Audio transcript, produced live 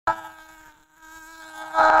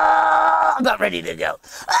I'm not ready to go.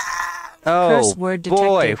 Oh, Curse word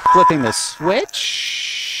boy. detected. Flipping the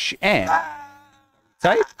switch. And...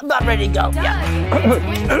 Type? I'm not ready to go. Doug, Yeah. it's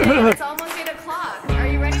Wednesday. It's almost 8 o'clock. Are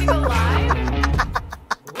you ready to go live?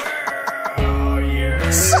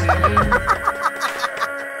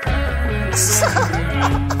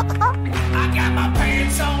 I got my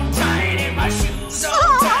pants on tight and my shoes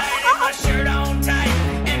on tight and my shirt on tight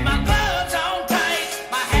and my gloves on tight,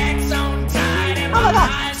 my hat's on tight and my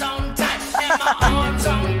eyes on tight and my arms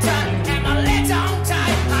on tight and my legs on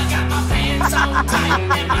tight. I got my pants on tight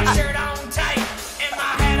and my shirt on tight and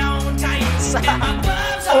my hat on tight and my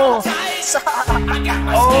gloves on tight. I got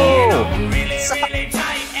my skin on really, really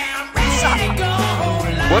tight and I'm ready to go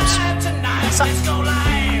live tonight. Let's go live.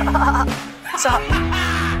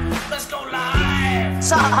 Let's go live.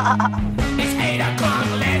 It's 8 o'clock.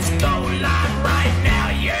 Let's go live right now.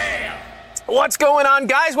 Yeah. What's going on,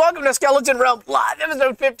 guys? Welcome to Skeleton Realm Live,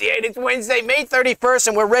 episode 58. It's Wednesday, May 31st,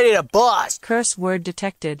 and we're ready to bust. Curse word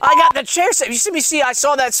detected. I got the chair set. You see, I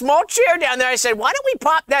saw that small chair down there. I said, why don't we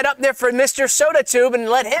pop that up there for Mr. Soda Tube and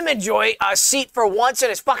let him enjoy a seat for once in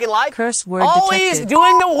his fucking life? Curse word Always detected.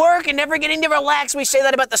 doing the work and never getting to relax. We say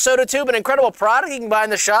that about the Soda Tube, an incredible product you can buy in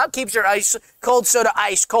the shop. Keeps your cold soda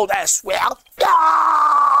ice cold as well.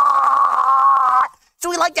 So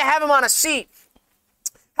we like to have him on a seat.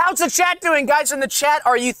 How's the chat doing, guys? In the chat,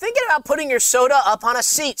 are you thinking about putting your soda up on a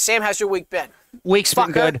seat? Sam, how's your week been? Week's been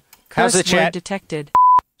good. How's Curse the word chat? detected.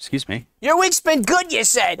 Excuse me. Your week's been good, you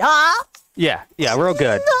said, huh? Yeah, real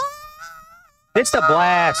good. It's the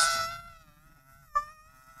blast.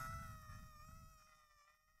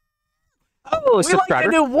 Oh, We like subscriber.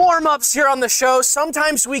 to do warm-ups here on the show.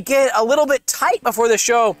 Sometimes we get a little bit tight before the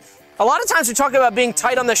show. A lot of times we talk about being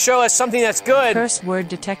tight on the show as something that's good. Curse word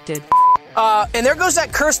detected. And there goes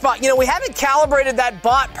that curse bot. You know, we haven't calibrated that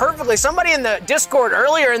bot perfectly. Somebody in the Discord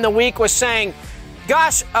earlier in the week was saying,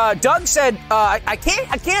 gosh, Doug said, I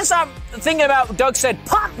can't stop thinking about Doug said,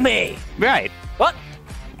 pump me. Right. What?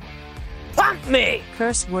 Pump me.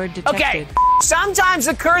 Curse word Okay. detected. Sometimes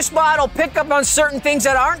the curse bot will pick up on certain things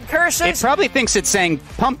that aren't curses. It probably thinks it's saying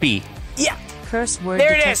pumpy. Yeah. Curse word There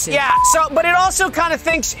detected. it is, yeah. So, but it also kind of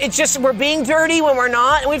thinks it's just we're being dirty when we're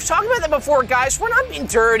not. And we've talked about that before, guys. We're not being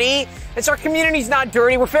dirty. It's our community's not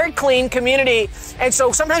dirty. We're a very clean community. And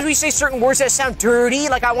so sometimes we say certain words that sound dirty,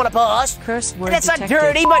 like I want to bust. Curse word And it's not detected.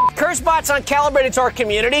 dirty, but CurseBot's not calibrated to our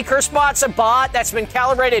community. CurseBot's a bot that's been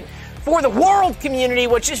calibrated for the world community,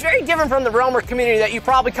 which is very different from the Realmer community that you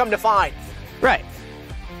probably come to find. Right.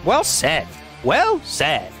 Well said. Well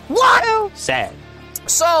said. What? Well said.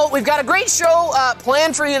 So, we've got a great show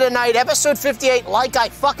planned for you tonight. Episode 58, like I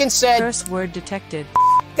fucking said. Curse word detected.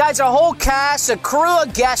 Guys, a whole cast, a crew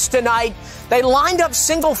of guests tonight. They lined up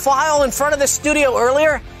single file in front of the studio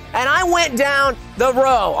earlier, and I went down the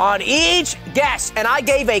row on each guest, and I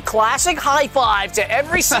gave a classic high five to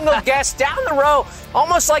every single guest down the row,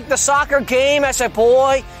 almost like the soccer game as a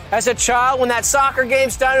boy, as a child, when that soccer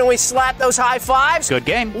game's done and we slap those high fives. Good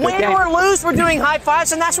game. Good Win game. or lose, we're doing high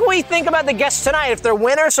fives, and that's what we think about the guests tonight. If they're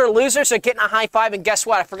winners or losers, they're getting a high five, and guess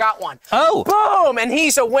what? I forgot one. Oh. Boom, and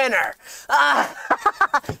he's a winner.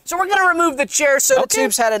 So we're going to remove the chair so the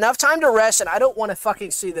tube's had enough time to rest, and I don't want to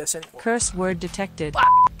fucking see this anymore. Curse word detected.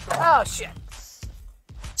 Oh, shit.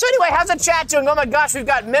 So anyway, how's the chat doing? Oh my gosh, we've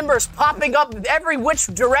got members popping up every which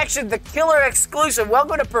direction. The Killer exclusive.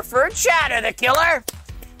 Welcome to Preferred Chatter, the Killer.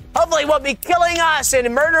 Hopefully won't be killing us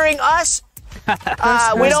and murdering us.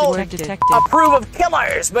 Curse We word don't detected. approve of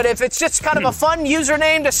killers, but if it's just kind of a fun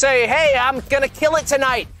username to say, hey, I'm going to kill it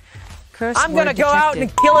tonight. Curse I'm word going to go out and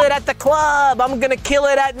detected. kill it at the club. I'm going to kill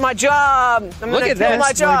it at my job. I'm Look going at to kill that. my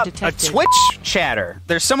Curse job. word A detected. Twitch chatter.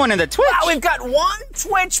 There's someone in the Twitch. Wow, we've got one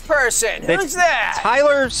Twitch person. It's Who's that?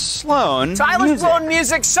 Tyler Sloan. Tyler Music. Sloan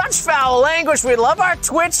Music. Such foul language. We love our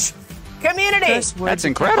Twitch community. Curse word That's detected.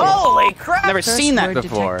 incredible. Holy crap. Never Curse seen that word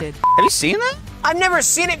before. detected. Have you seen that? I've never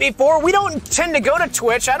seen it before. We don't tend to go to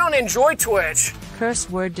Twitch. I don't enjoy Twitch.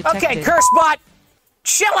 Curse word detected. Okay, CurseBot,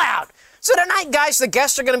 chill out. So tonight, guys, the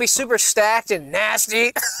guests are going to be super stacked and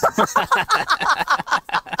nasty.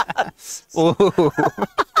 Ooh.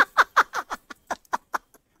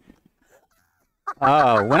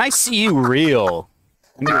 Oh, when I see you real,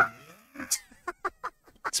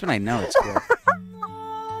 that's when I know it's good.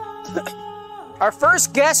 Our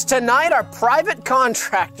first guests tonight are private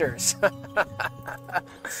contractors.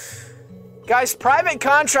 Guys, private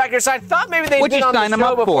contractors, I thought maybe they'd What'd been you on the sign them show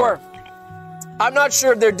up for? before. I'm not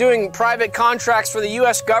sure if they're doing private contracts for the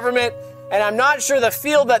U.S. government, and I'm not sure the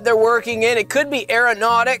field that they're working in. It could be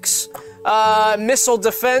aeronautics, missile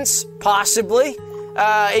defense, possibly.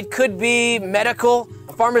 It could be medical,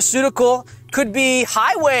 pharmaceutical. Could be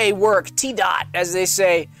highway work, T-dot, as they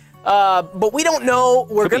say. But we don't know.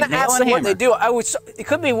 We're Could be going to nail ask and them what they hammer. do. It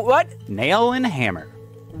could be what? Nail and hammer.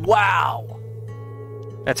 Wow.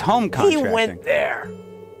 That's home He contracting. went there.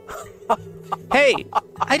 Hey,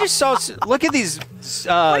 I just saw. Look at these.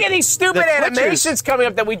 Look at these stupid the Twitchers- animations coming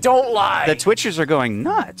up that we don't like. The Twitchers are going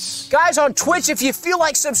nuts. Guys, on Twitch, if you feel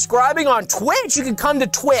like subscribing on Twitch, you can come to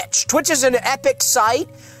Twitch. Twitch is an epic site.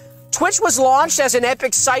 Twitch was launched as an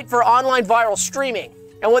epic site for online viral streaming.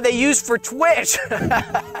 And what they use for Twitch,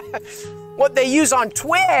 what they use on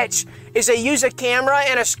Twitch is they use a camera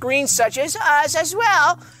and a screen such as us as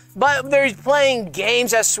well. But they're playing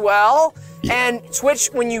games as well. And Twitch,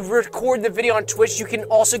 when you record the video on Twitch, you can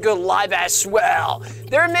also go live as well.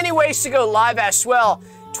 There are many ways to go live as well.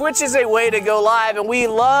 Twitch is a way to go live, and we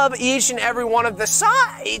love each and every one of the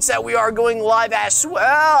sites that we are going live as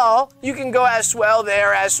well. You can go as well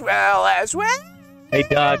there as well. Hey,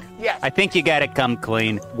 Doug. Yes. I think you got to come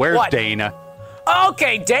clean. Where's What? Dana?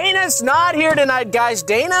 Okay, Dana's not here tonight, guys.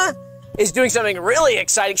 Dana is doing something really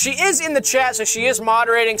exciting. She is in the chat, so she is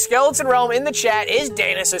moderating. Skeleton Realm in the chat is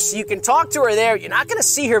Dana, so you can talk to her there. You're not going to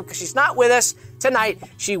see her because she's not with us tonight.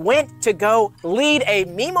 She went to go lead a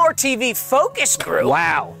Memor TV focus group.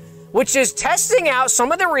 Wow. Which is testing out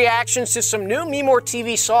some of the reactions to some new Memor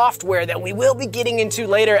TV software that we will be getting into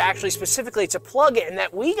later. Actually, specifically, it's a plugin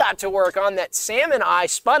that we got to work on that Sam and I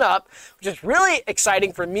spun up, which is really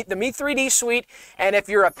exciting for the Me 3D suite. And if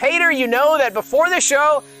you're a pater, you know that before the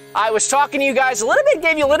show, I was talking to you guys a little bit,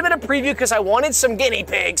 gave you a little bit of preview because I wanted some guinea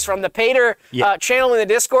pigs from the pater channel in the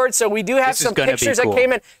Discord. So we do have some pictures that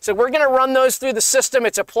came in. So we're going to run those through the system.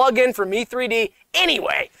 It's a plugin for Me 3D.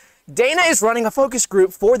 Anyway, Dana is running a focus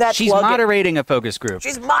group for that plugin. She's moderating a focus group.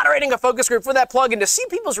 She's moderating a focus group for that plugin to see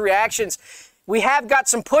people's reactions. We have got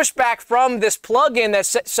some pushback from this plugin that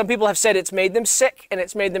some people have said it's made them sick and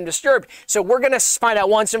it's made them disturbed. So we're going to find out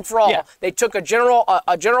once and for all. Yeah. They took a general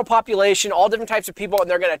population, all different types of people, and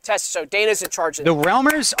they're going to test. So Dana's in charge of The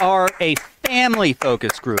Realmers are a family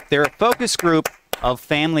focus group. They're a focus group of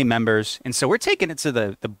family members, and so we're taking it to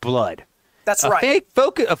the blood. That's A right.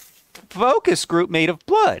 A focus group made of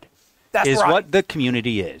blood. That's is right. what the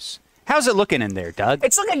community is. How's it looking in there, Doug?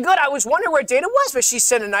 It's looking good. I was wondering where Dana was, but she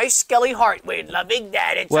sent a nice skelly heart. We're loving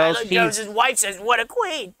that. And Well, Tyler Jones' wife says, what a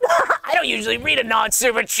queen. I don't usually read a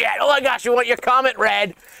non-super chat. Oh my gosh, you want your comment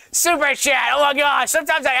read? Super chat. Oh my gosh.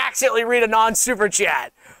 Sometimes I accidentally read a non-super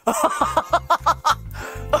chat. Oh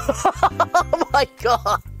my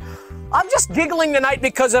God. I'm just giggling tonight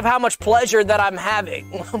because of how much pleasure that I'm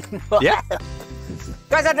having. Yeah.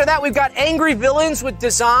 Guys, after that, we've got angry villains with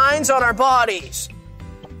designs on our bodies.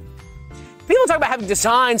 People talk about having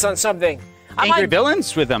designs on something. Angry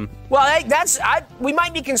villains with them. Well, we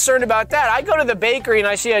might be concerned about that. I go to the bakery and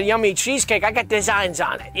I see a yummy cheesecake. I got designs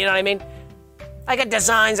on it. You know what I mean? I got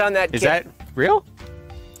designs on that. Is that real?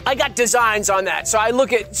 I got designs on that. So I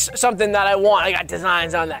look at something that I want. I got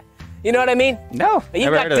designs on that. You know what I mean? No. You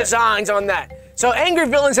never got heard of that. designs on that. So angry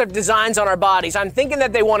villains have designs on our bodies. I'm thinking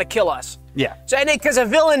that they want to kill us. Yeah. So because a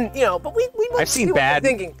villain, but we I've seen bad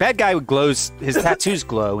guy who glows. His tattoos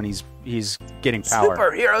glow, and he's getting power.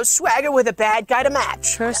 Superhero swagger with a bad guy to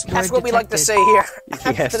match. Curse That's word what we like to detected. say here.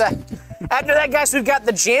 Yes. After that, guys, we've got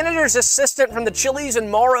the janitor's assistant from the Chili's in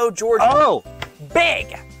Morrow, Georgia. Oh,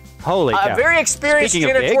 Big. holy cow! A very experienced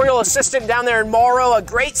Speaking of big. janitorial assistant down there in Morrow, a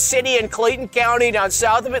great city in Clayton County down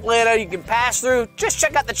south of Atlanta. You can pass through. Just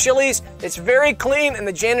check out the Chili's. It's very clean, and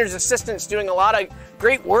the janitor's assistant's doing a lot of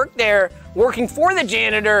great work there, working for the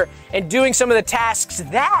janitor and doing some of the tasks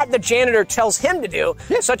that the janitor tells him to do,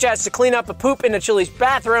 such as to clean up a poop in the Chili's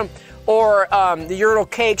bathroom or the urinal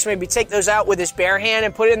cakes, maybe take those out with his bare hand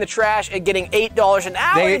and put it in the trash and getting $8 an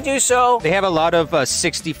hour to do so. They have a lot of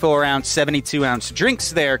 64-ounce, 72-ounce drinks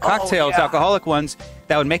there, cocktails, yeah. alcoholic ones,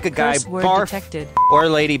 that would make a guy Curse word barf detected. or a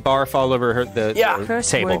lady barf all over the Curse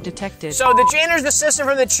table. word detected. So the janitor's assistant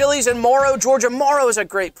from the Chili's in Morrow, Georgia. Morrow is a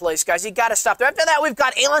great place, guys. You got to stop there. After that, we've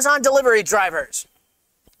got Amazon delivery drivers.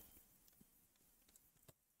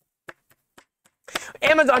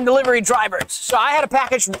 Amazon delivery drivers. So I had a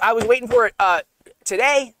package. I was waiting for it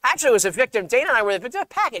today. Actually, it was a victim. Dana and I were the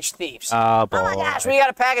package thieves. Oh, boy. Oh my gosh, we got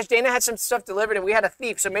a package. Dana had some stuff delivered, and we had a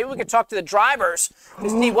thief. So maybe we could talk to the drivers to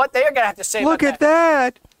see what they're gonna have to say. Look about at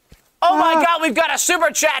that. Oh my God, we've got a super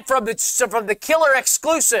chat from the killer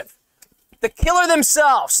exclusive. The killer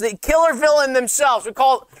themselves, the killer villain themselves. We're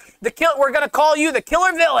gonna call you the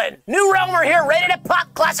killer villain. New Realmer here, ready to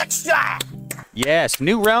pop classic style. Yes,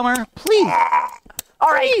 new Realmer, please. All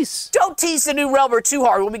right, Please. don't tease the new Realmer too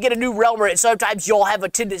hard. When we get a new Realmer, and sometimes you'll have a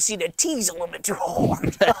tendency to tease a little bit too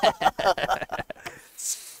hard.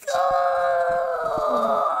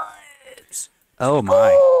 Oh,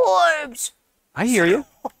 my. Scorbs! I hear you.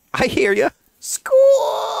 I hear you.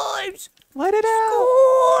 Scorbs! Let it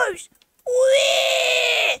out. Scorbs!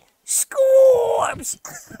 Wee! Scorbs!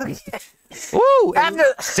 Ooh, After-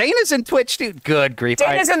 Dana's in Twitch, dude. Good grief.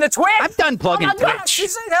 Dana's in the Twitch? I'm done plugging oh my gosh, Twitch. she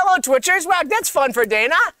said hello, Twitchers. Wow, that's fun for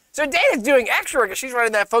Dana. So Dana's doing extra because she's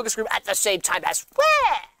running that focus group at the same time as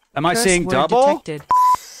well. Am I Curse seeing word double? detected.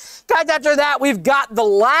 Guys, after that, we've got the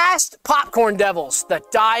last popcorn devils, the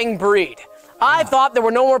dying breed. I thought there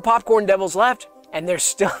were no more popcorn devils left, and there's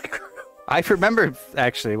still a crew. I remember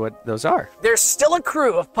actually what those are. There's still a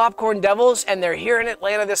crew of popcorn devils, and they're here in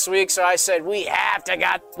Atlanta this week. So I said we have to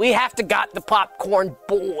got the popcorn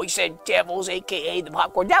boys and devils, aka the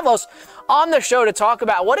popcorn devils, on the show to talk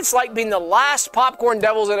about what it's like being the last popcorn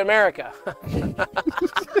devils in America.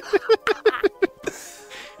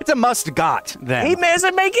 It's a must-got, then. He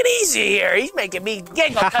doesn't make it easy here. He's making me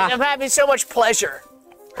giggle because I'm having so much pleasure.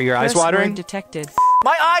 Are your eyes Curse watering? word detected.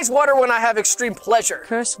 My eyes water when I have extreme pleasure.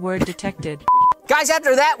 Curse word detected. Guys,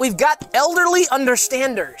 after that, we've got elderly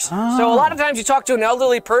understanders. Oh. So a lot of times you talk to an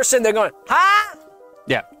elderly person, they're going, huh?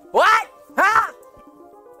 Yeah. What? Huh?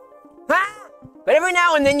 Huh? But every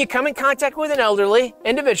now and then you come in contact with an elderly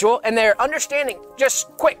individual and they're understanding, just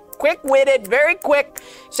quick-witted, very quick.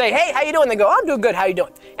 Say, hey, how you doing? They go, I'm doing good, how you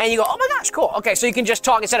doing? And you go, oh my gosh, cool. Okay, so you can just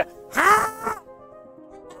talk instead of, huh?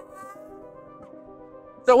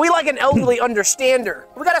 So we like an elderly understander.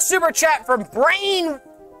 We got a super chat from Brain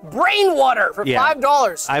Water for Yeah.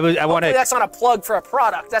 $5. I want Hopefully to. that's not a plug for a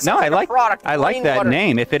product. That's No, not I a like. product. I like Brain that Water.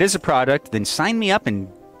 name. If it is a product, then sign me up and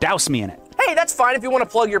douse me in it. Hey, that's fine if you want to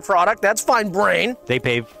plug your product. That's fine, Brain. They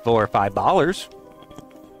pay $4 or $5.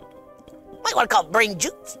 Might want to call it Brain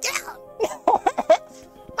Juice. Yeah.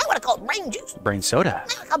 Might want to call it Brain Juice. Brain soda.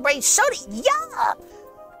 Might want to call it Brain Soda. Yeah.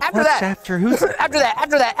 After What's that, after who's? after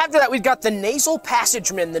that, we've got the nasal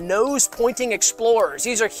passagemen, the nose-pointing explorers.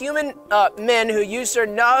 These are human men who use their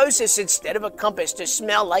noses instead of a compass to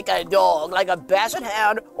smell like a dog, like a basset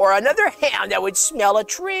hound, or another hound that would smell a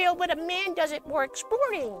trail, but a man does it for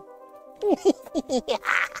exploring.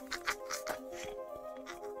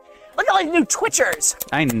 Look at all these new Twitchers.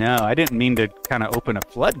 I know. I didn't mean to kind of open a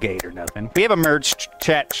floodgate or nothing. If we have a merged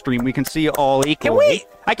chat stream, we can see all equally. we?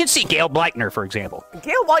 I can see Gail Bleichner, for example.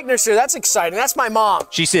 Gail Weichner's here. That's exciting. That's my mom.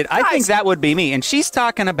 She said, I think Guys. that would be me. And she's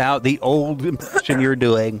talking about the old impression you're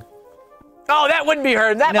doing. Oh, that wouldn't be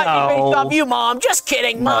her. That might be No. based off you, Mom. Just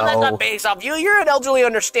kidding, Mom. That's No. not based off you. You're an elderly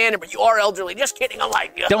understander, but you are elderly. Just kidding. I'm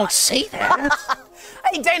like, Don't say that.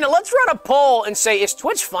 Hey, Dana, let's run a poll and say, is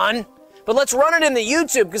Twitch fun? But let's run it in the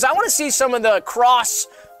YouTube because I want to see some of the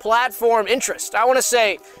cross-platform interest. I want to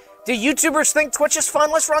say, do YouTubers think Twitch is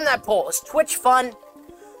fun? Let's run that poll. Is Twitch fun?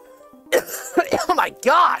 Oh my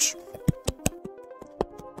gosh.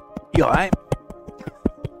 You all right?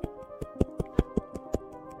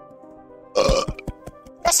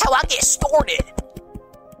 That's how I get started.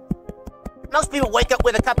 Most people wake up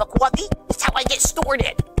with a cup of coffee. That's how I get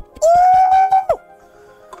started. Woo!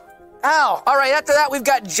 Ow. All right, after that, we've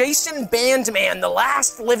got Jason Bandman, the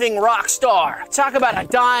last living rock star. Talk about a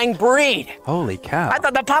dying breed. Holy cow. I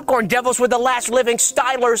thought the Popcorn Devils were the last living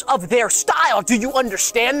stylers of their style. Do you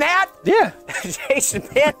understand that? Yeah. Jason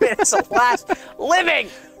Bandman is the last living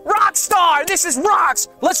rock star. This is rocks.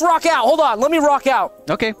 Let's rock out. Hold on. Let me rock out.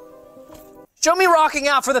 Okay. Show me rocking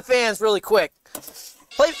out for the fans really quick.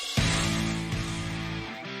 Play.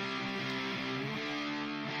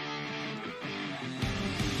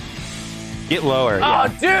 Get lower. Oh,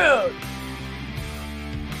 Yeah. dude.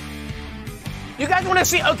 You guys want to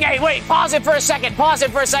see? Okay, wait. Pause it for a second.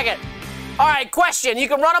 All right, question. You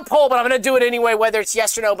can run a poll, but I'm going to do it anyway, whether it's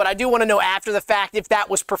yes or no. But I do want to know after the fact if that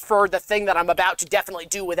was preferred, the thing that I'm about to definitely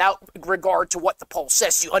do without regard to what the poll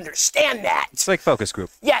says. You understand that? It's like focus group.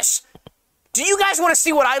 Yes. Do you guys want to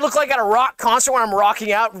see what I look like at a rock concert when I'm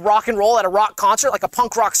rocking out, rock and roll at a rock concert, like a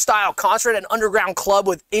punk rock style concert at an underground club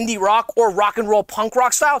with indie rock or rock and roll punk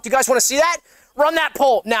rock style? Do you guys want to see that? Run that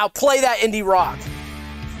poll. Now play that indie rock.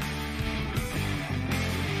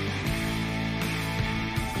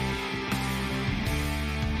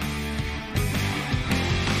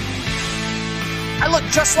 I look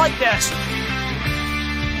just like this.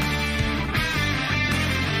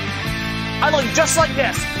 I look just like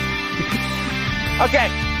this. Okay.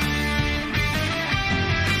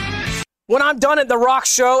 When I'm done at the rock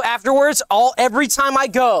show afterwards, every time I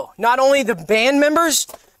go, not only the band members,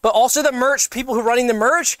 but also the merch, people who are running the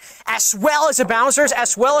merch, as well as the bouncers,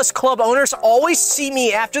 as well as club owners, always see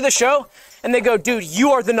me after the show, and they go, "Dude,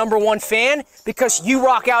 you are the #1 fan because you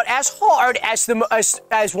rock out as hard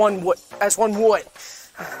as one would."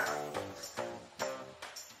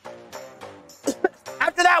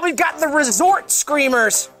 After that, we've got the resort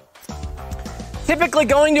screamers. Typically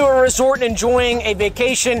going to a resort and enjoying a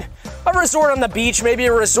vacation, a resort on the beach, maybe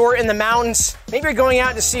a resort in the mountains. Maybe you're going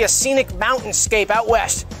out to see a scenic mountainscape out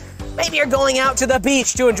west. Maybe you're going out to the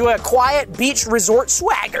beach to enjoy a quiet beach resort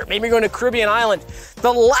swagger. Maybe you're going to Caribbean island.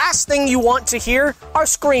 The last thing you want to hear are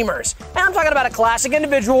screamers. And I'm talking about a classic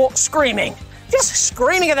individual screaming. Just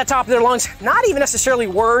screaming at the top of their lungs, not even necessarily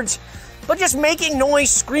words, but just making noise,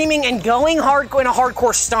 screaming, and going hardcore in a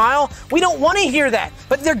hardcore style. We don't want to hear that,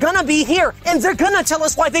 but they're gonna be here, and they're gonna tell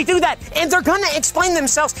us why they do that, and they're gonna explain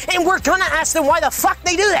themselves, and we're gonna ask them why the fuck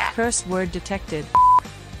they do that. Curse word detected.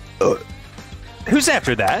 Who's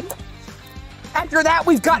after that? After that,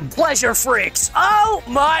 we've got pleasure freaks. Oh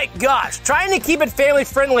my gosh, trying to keep it family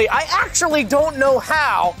friendly. I actually don't know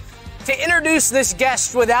how to introduce this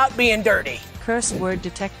guest without being dirty. Curse word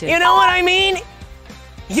detected. You know what I mean?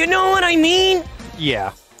 You know what I mean?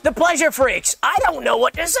 Yeah. The pleasure freaks. I don't know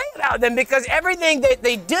what to say about them because everything that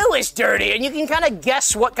they do is dirty, and you can kind of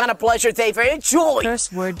guess what kind of pleasure they enjoy. Curse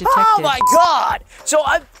word detected. Oh my God! So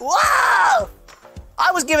wow!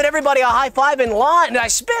 I was giving everybody a high five in line, and I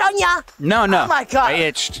spit on ya. No. Oh my God! I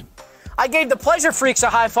itched. I gave the pleasure freaks a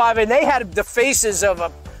high five, and they had the faces of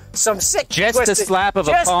some sick. Just twisted, a slap of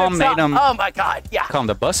a just palm the top- made them. Oh my God! Yeah. Call them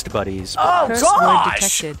the Bust Buddies. Oh Curse word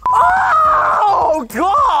gosh! detected. Oh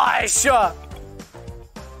gosh!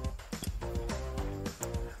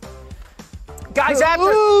 Guys,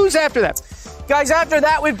 Who's after that? after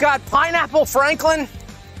that, we've got Pineapple Franklin,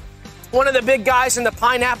 one of the big guys in the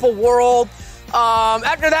pineapple world.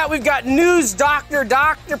 After that, we've got News Dr.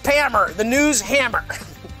 Pammer, the News Hammer.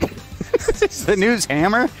 The News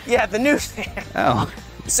Hammer? Yeah, the News Hammer. Oh.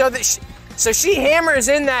 So she hammers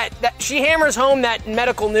in that she hammers home that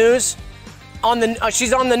medical news on the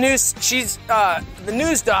she's on the news. She's the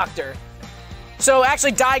news doctor. So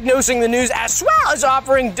actually diagnosing the news as well as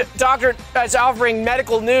offering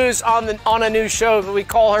medical news on a news show. We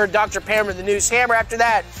call her Dr. Pammer, the News Hammer. After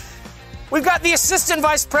that, we've got the Assistant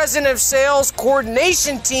Vice President of Sales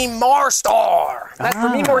Coordination Team, Marstar. That's for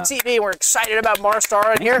Me More TV. We're excited about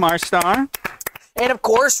Marstar in here. Marstar. And of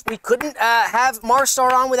course, we couldn't have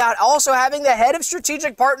Marstar on without also having the head of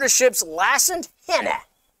strategic partnerships, Lassent Henna.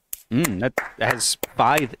 That has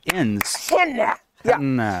 5 N's. Henna. Yeah.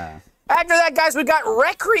 Nah. After that, guys, we've got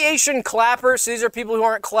recreation clappers. These are people who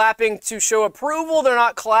aren't clapping to show approval. They're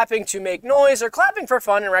not clapping to make noise. They're clapping for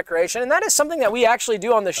fun and recreation. And that is something that we actually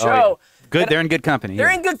do on the show. Oh, yeah. Good. They're in good company.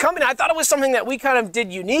 They're in good company. I thought it was something that we kind of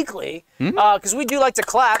did uniquely because we do like to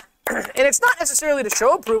clap. And it's not necessarily to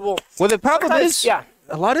show approval. Well, the problem Sometimes- is, yeah.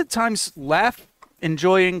 a lot of times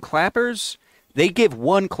laugh-enjoying clappers, they give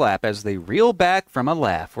one clap as they reel back from a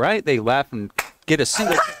laugh, right? They laugh and get a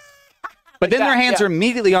single... But then their hands yeah. are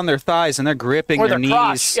immediately on their thighs and they're gripping Or their their knees.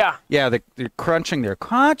 crotch, yeah. Yeah, they're crunching their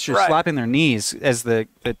crotch or Right. slapping their knees, as the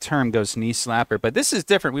term goes, knee slapper. But this is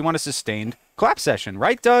different. We want a sustained clap session,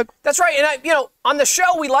 right, Doug? That's right. And, on the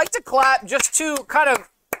show, we like to clap just to kind of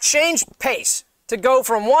change pace, to go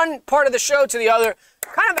from one part of the show to the other,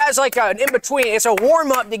 kind of as like an in-between. It's a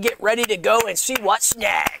warm-up to get ready to go and see what's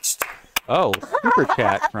next. Oh, super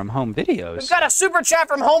chat from Home Videos. We've got a super chat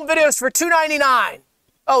from Home Videos for $2.99.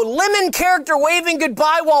 Oh, Lemon character waving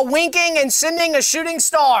goodbye while winking and sending a shooting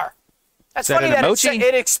star. That's Is that funny an that emoji?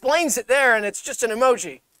 it explains it there, and it's just an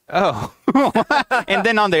emoji. Oh. And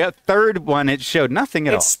then on the third one, it showed nothing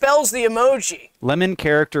at It all. spells the emoji. Lemon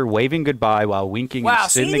character waving goodbye while winking Wow,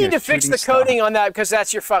 and so you sending need a to fix shooting the star. coding on that because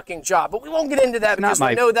that's your fucking job. But we won't get into that not because we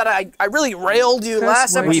my- know that I really railed you Curse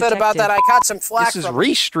last word episode about detected. that. I got some flack This is from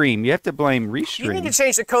Restream. You have to blame Restream. You need to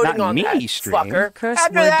change the coding Not on me, that, Stream. fucker. Curse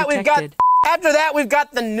After word that, detected. we've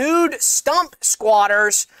got the nude stump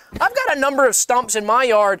squatters. I've got a number of stumps in my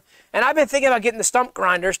yard, and I've been thinking about getting the stump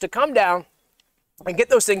grinders to come down and get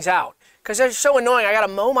those things out. Because they're so annoying. I got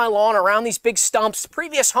to mow my lawn around these big stumps. The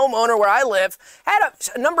previous homeowner where I live had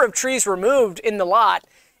a number of trees removed in the lot,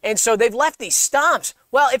 and so they've left these stumps.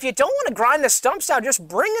 Well, if you don't want to grind the stumps out, just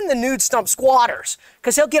bring in the nude stump squatters,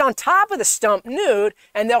 because they'll get on top of the stump nude,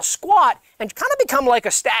 and they'll squat and kind of become like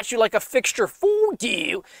a statue, like a fixture for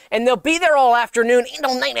you, and they'll be there all afternoon and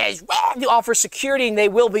all night as well to offer security, and they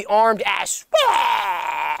will be armed as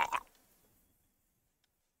well.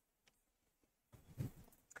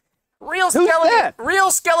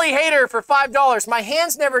 Real Skelly Hater for $5. My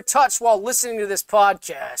hands never touch while listening to this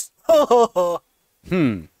podcast.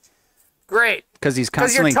 Great. Because he's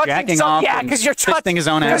 'Cause you're constantly touching jacking off Yeah, and because you're twisting his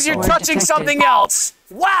own Because you're asshole. touching something else.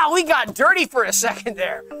 Wow, we got dirty for a second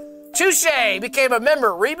there. Touche became a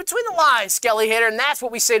member. Read between the lines, Skelly Hater, and that's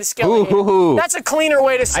what we say to Skelly Hater. Ooh. That's a cleaner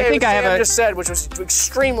way to say I think what I have Sam a- just said, which was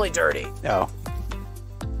extremely dirty. Oh.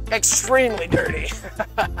 extremely dirty.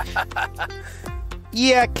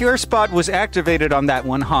 Yeah, Cure Spot was activated on that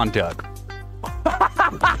one hot dog.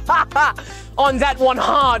 On that one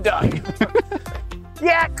hot dog.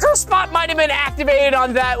 Yeah, Cure Spot might have been activated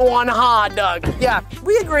on that one hot dog. Yeah,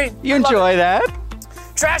 we agree. You enjoy that?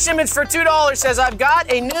 Trash Image for $2 says, I've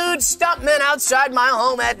got a nude stuntman outside my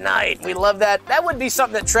home at night. We love that. That would be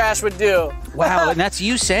something that Trash would do. Wow, and that's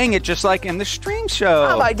you saying it just like in the stream show.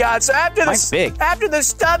 Oh my God! So after Mine's big. after the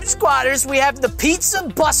Stub Squatters, we have the Pizza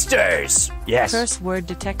Busters. Yes. Curse word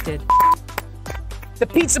detected. The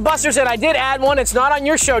Pizza Busters, and I did add one. It's not on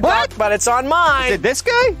your show, Doc, but it's on mine. Is it this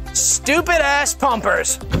guy? Stupid ass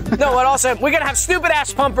pumpers. No, what also? We're gonna have stupid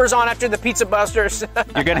ass pumpers on after the Pizza Busters.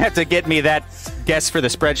 You're gonna have to get me that guess for the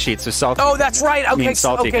spreadsheet. So Salty. Oh, that's right. Okay,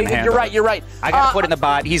 Salty can handle you're right. it. You're right. I gotta put in the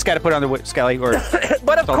bot. He's got to put on the Skelly or.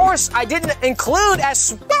 But of Salty. course, I didn't include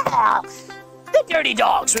as well the Dirty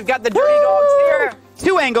Dogs. We've got the Dirty Dogs here.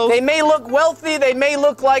 Two angles. They may look wealthy. They may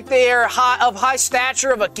look like they are of high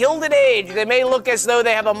stature, of a gilded age. They may look as though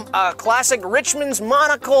they have a classic Richmond's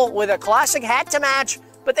monocle with a classic hat to match.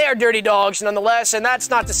 But they are dirty dogs nonetheless, and that's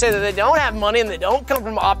not to say that they don't have money and they don't come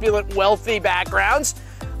from opulent, wealthy backgrounds.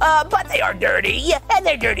 But they are dirty, and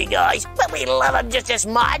they're dirty guys. But we love them just as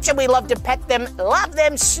much, and we love to pet them, love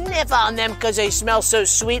them, sniff on them, because they smell so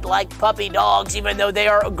sweet like puppy dogs, even though they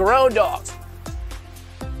are grown dogs.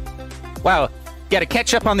 Wow. Got to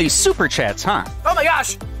catch up on these super chats, huh? Oh my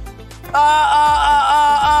gosh.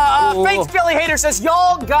 Fake Skelly Hater says,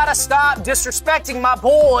 y'all gotta stop disrespecting my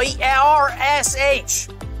boy, RSH.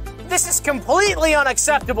 This is completely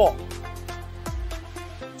unacceptable.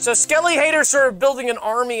 So Skelly Hater sort of building an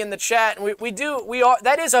army in the chat, and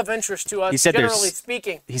that is of interest to us, He said generally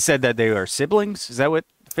speaking. He said that they are siblings. Is that what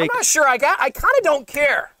fake? I'm not sure. I kind of don't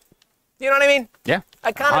care. You know what I mean? Yeah.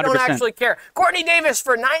 I kind of don't 100%. actually care. Courtney Davis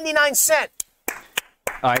for 99 cents.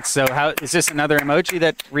 All right. So how is this another emoji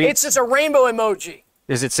that reads? It's just a rainbow emoji.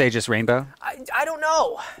 Does it say just rainbow? I don't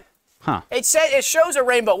know. Huh. It shows a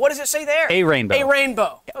rainbow. What does it say there? A rainbow. A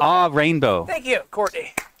rainbow. Okay. Ah, rainbow. Thank you,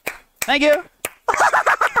 Courtney. Thank you.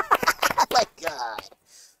 Oh my God.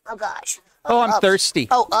 Oh gosh. Oh, I'm thirsty.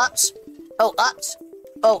 Oh, ups. Oh, ups.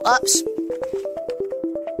 Oh, ups.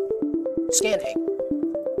 Scanning.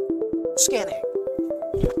 Scanning.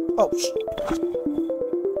 Oh, shit.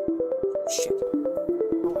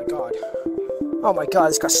 Oh my God. Oh my God,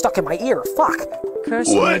 this got stuck in my ear. Fuck. Curse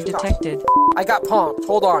word detected. I got pumped.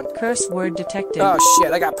 Hold on. Curse word detected. Oh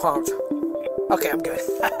shit, I got pumped. Okay, I'm good.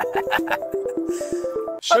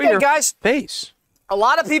 Show Okay, your guys. face. A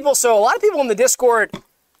lot of people in the Discord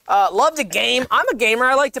love to game. I'm a gamer.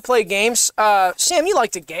 I like to play games. Sam, you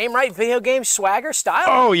like to game, right? Video games, swagger, style.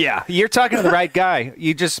 Oh yeah, you're talking to the right guy.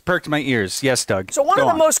 You just perked my ears. Yes, Doug. So one Go of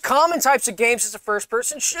the on. most common types of games is a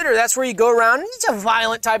first-person shooter. That's where you go around, and it's a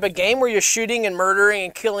violent type of game where you're shooting and murdering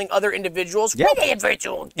and killing other individuals Yeah. with a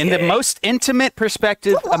virtual in the most intimate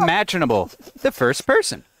perspective imaginable, the first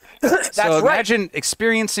person. That's So right. imagine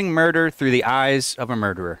experiencing murder through the eyes of a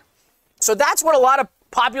murderer. So that's what a lot of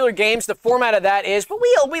popular games, the format of that is. But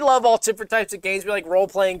we love all different types of games. We like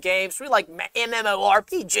role-playing games. We like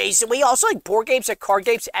MMORPGs. And we also like board games and card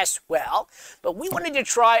games as well. But we wanted to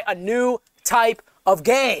try a new type of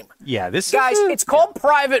game. Yeah, this Guys, is it's called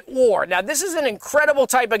Private War. Now, this is an incredible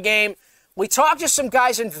type of game. We talked to some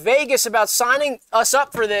guys in Vegas about signing us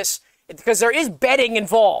up for this because there is betting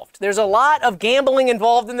involved. There's a lot of gambling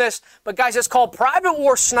involved in this. But guys, it's called Private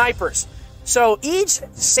War Snipers. So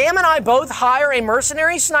Sam and I both hire a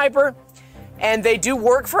mercenary sniper, and they do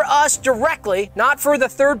work for us directly, not for the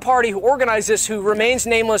third party who organized this, who remains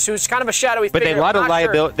nameless, who's kind of a shadowy but figure. they a lot I'm of not sure.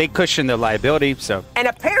 liability. They cushion the liability, so And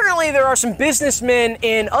apparently there are some businessmen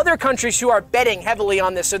in other countries who are betting heavily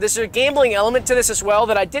on this. So there's a gambling element to this as well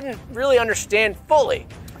that I didn't really understand fully.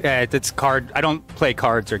 yeah, it's card. I don't play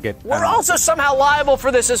cards or get. I We're don't know. also somehow liable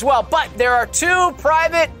for this as well. But there are two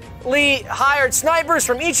privately hired snipers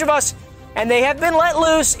from each of us, and they have been let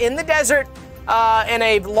loose in the desert in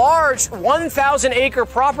a large 1,000-acre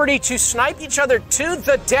property to snipe each other to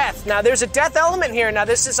the death. Now, there's a death element here. Now,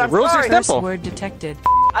 this is, I'm rules are sorry, simple. Curse word detected.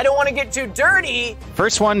 I don't want to get too dirty.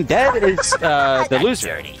 First one dead is the That's loser.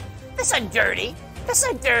 dirty. That's not dirty. That's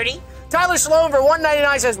not dirty. Tyler Sloan for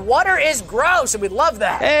 $1.99 says, water is gross, and we love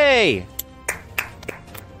that. Hey,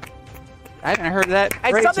 I haven't heard that.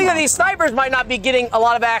 And phrase something in a that these snipers might not be getting a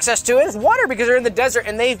lot of access to is water because they're in the desert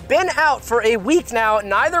and they've been out for a week now.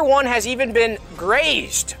 Neither one has even been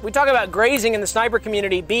grazed. We talk about grazing in the sniper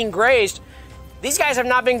community, being grazed. These guys have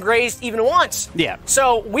not been grazed even once. Yeah.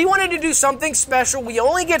 So we wanted to do something special. We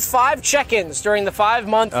only get 5 check-ins during the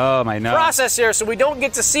 5-month Oh my no. process here, so we don't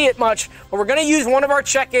get to see it much. But we're going to use one of our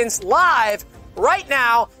check-ins live right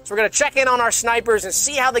now. So we're going to check in on our snipers and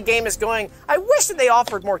see how the game is going. I wish that they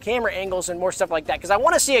offered more camera angles and more stuff like that, because I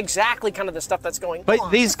want to see exactly kind of the stuff that's going on. But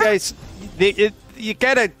these guys, you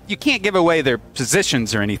can't give away their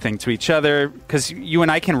positions or anything to each other, because you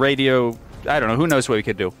and I can radio. I don't know. Who knows what we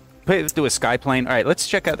could do? Let's do a sky plane. All right, let's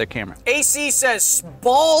check out their camera. AC says,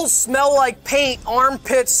 balls smell like paint,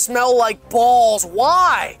 armpits smell like balls.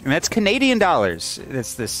 Why? And that's Canadian dollars.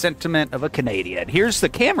 That's the sentiment of a Canadian. Here's the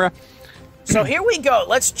camera. So here we go.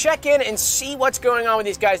 Let's check in and see what's going on with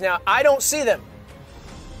these guys now. I don't see them.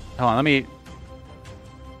 Hold on, let me...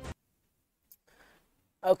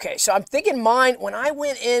 Okay, so I'm thinking mine, when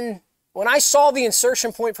I saw the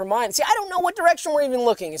insertion point for mine, see, I don't know what direction we're even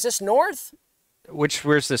looking. Is this north?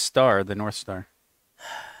 Where's the star, the North Star?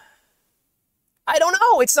 I don't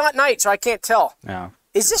know. It's not night, so I can't tell. No.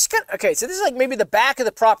 Is this okay, so this is like maybe the back of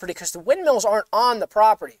the property, because the windmills aren't on the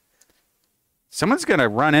property. Someone's going to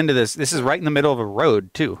run into this. This is right in the middle of a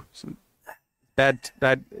road, too. Bad.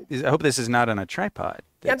 I hope this is not on a tripod.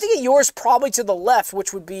 Yeah, I'm thinking yours probably to the left,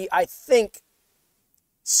 which would be, I think,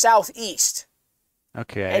 southeast.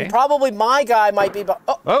 Okay. And probably my guy might be...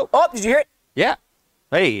 Oh, did you hear it? Yeah.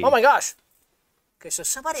 Hey. Oh, my gosh. Okay, so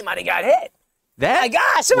somebody might have got hit. That? Oh, my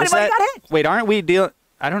gosh, somebody might have got hit. Wait, aren't we dealing...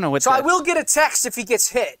 I don't know what So I will get a text if he gets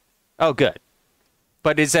hit. Oh, good.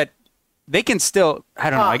 But is that... They can still...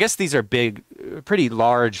 I don't know. I guess these are big, pretty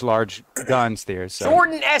large guns there. So.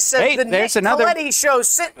 Jordan S. says hey, the Nick Coletti show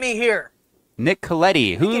sent me here. Nick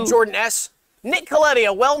Coletti. Who? Jordan S. Nick Coletti,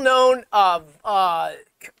 a well-known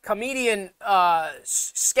comedian,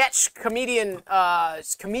 sketch comedian,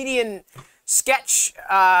 sketch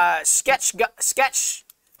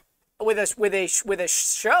with a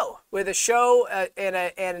show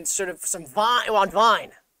and sort of some Vine on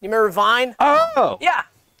Vine. You remember Vine? Oh, yeah,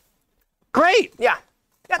 great. Yeah,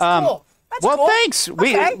 that's cool. That's well, cool. thanks.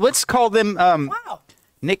 Okay. Let's call them Wow.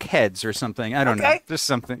 Nick Heads or something. I don't know. Just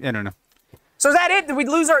something. I don't know. So is that it? Did we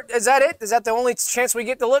lose our? Is that it? Is that the only chance we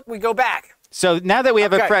get to look? We go back. So now that we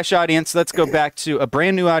have a fresh audience, let's go back to a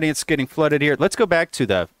brand new audience getting flooded here. Let's go back to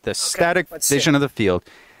the static vision of the field.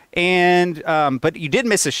 And but you did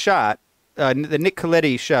miss a shot. The Nick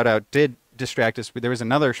Coletti shout out did distract us. But there was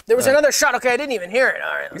another. There was another shot. Okay, I didn't even hear it.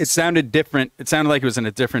 All right. It sounded different. It sounded like it was in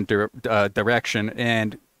a different direction.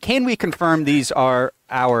 And can we confirm these are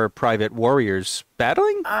our private warriors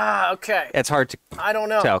battling? Okay. It's hard to. I don't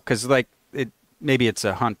know. Tell because maybe it's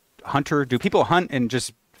a hunter. Do people hunt in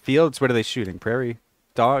just fields? What are they shooting? Prairie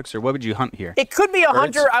dogs, or what would you hunt here? It could be a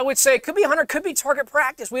hunter. I would say it could be a hunter. Could be target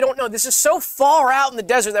practice. We don't know. This is so far out in the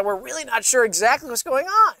desert that we're really not sure exactly what's going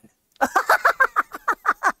on.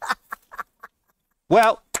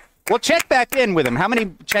 Well, we'll check back in with him. How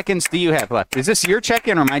many check-ins do you have left? Is this your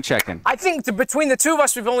check-in or my check-in? I think between the two of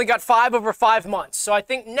us, we've only got 5 over 5 months. So I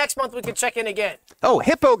think next month we can check in again. Oh,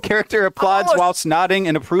 Hippo character applauds whilst nodding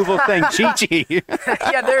in approval. Thank Gigi.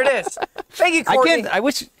 Yeah, there it is. Thank you, Courtney. I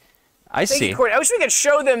wish. I see. Thank you, Courtney. I wish we could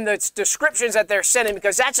show them the descriptions that they're sending,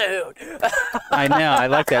 because that's a hoot. I know. I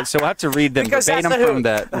like that. So we'll have to read them Because verbatim that's a from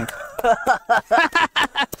that.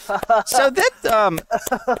 So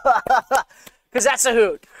that. Because that's a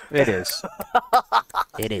hoot. It is.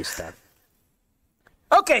 It is that.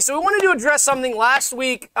 Okay, so we wanted to address something last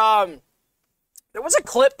week. There was a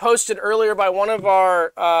clip posted earlier by one of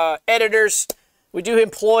our editors. We do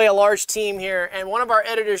employ a large team here, and one of our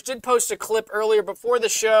editors did post a clip earlier before the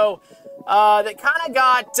show that kind of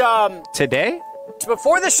got... Today?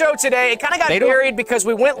 Before the show today, it kind of got buried because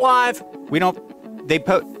we went live. We don't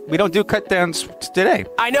do cut downs today.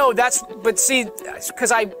 I know, but see,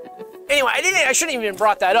 because anyway, I shouldn't even have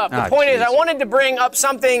brought that up. The point is, I wanted to bring up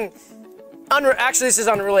something. Actually, this is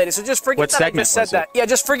unrelated, so just forget that I just said that. Yeah,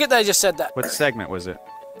 just forget that I just said that. What segment was it?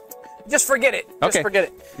 Just forget it. Okay. Just forget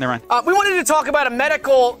it. Never mind. We wanted to talk about a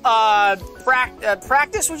medical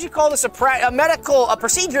practice. Would you call this a medical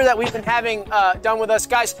procedure that we've been having done with us,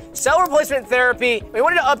 guys? Cell replacement therapy. We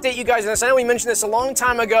wanted to update you guys on this. I know we mentioned this a long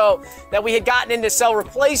time ago that we had gotten into cell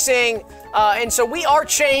replacing, and so we are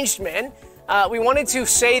changed men. We wanted to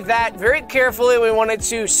say that very carefully. We wanted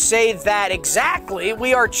to say that exactly.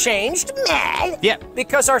 We are changed men. Yeah.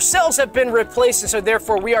 Because our cells have been replaced, and so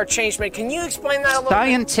therefore we are changed men. Can you explain that a little bit?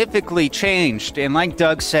 Scientifically changed, and like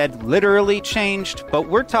Doug said, literally changed. But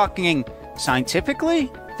we're talking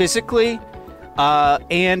scientifically, physically,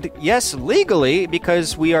 and yes, legally,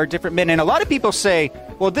 because we are different men. And a lot of people say,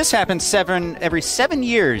 well, this happens every 7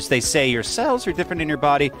 years. They say your cells are different in your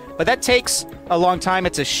body, but that takes a long time.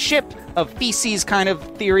 It's a ship of feces kind of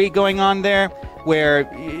theory going on there,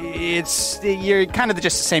 where you're kind of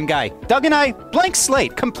just the same guy. Doug and I, blank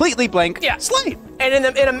slate, completely blank slate. And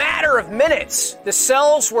in a matter of minutes, the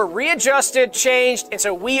cells were readjusted, changed, and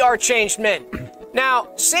so we are changed men. Now,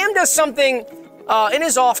 Sam does something in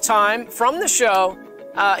his off time from the show.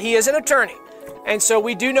 He is an attorney. And so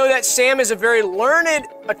we do know that Sam is a very learned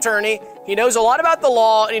attorney. He knows a lot about the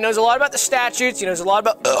law, and he knows a lot about the statutes. He knows a lot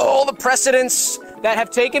about all the precedents that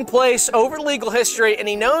have taken place over legal history. And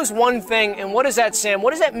he knows one thing, and what is that, Sam?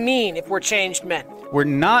 What does that mean if we're changed men? We're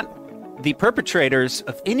not the perpetrators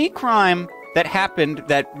of any crime that happened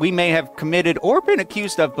that we may have committed or been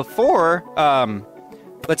accused of before,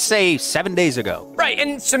 let's say 7 days ago. Right,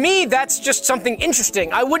 and to me, that's just something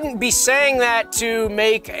interesting. I wouldn't be saying that to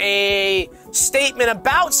make a statement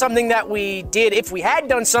about something that we did if we had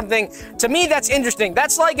done something. To me, that's interesting.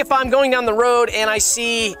 That's like if I'm going down the road and I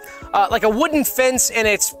see like a wooden fence and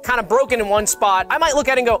it's kind of broken in one spot. I might look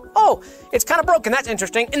at it and go, oh, it's kind of broken. That's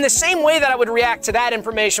interesting. In the same way that I would react to that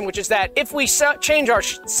information, which is that if we change our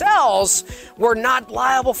cells, we're not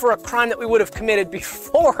liable for a crime that we would have committed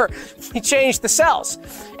before we changed the cells.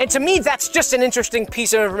 And to me, that's just an interesting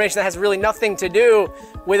piece of information that has really nothing to do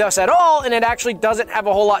with us at all, and it actually doesn't have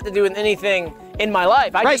a whole lot to do with anything in my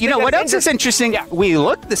life. Right, you know what else is interesting? Yeah. We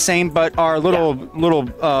look the same, but our little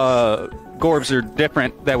gorbs are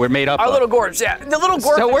different that we're made up Our of. little gorbs, yeah. The little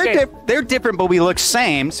gorbs. So they're different, but we look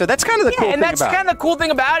same. So that's kind of the cool thing and that's about it. kind of the cool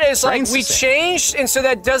thing about it is like Brains we the same. changed, and so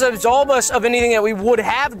that does absolve us of anything that we would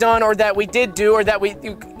have done or that we did do or that we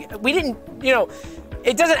didn't, you know.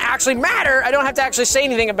 It doesn't actually matter. I don't have to actually say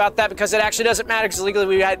anything about that because it actually doesn't matter because legally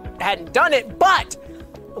we hadn't done it. But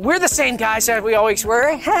we're the same guys that we always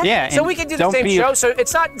were. Yeah. So we can do the same show. So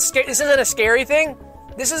it's not. This isn't a scary thing.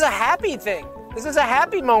 This is a happy thing. This is a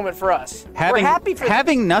happy moment for us. We're happy for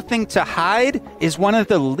having nothing to hide is one of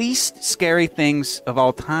the least scary things of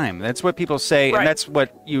all time. That's what people say, Right. and that's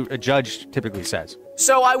what a judge typically says.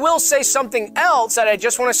 So I will say something else that I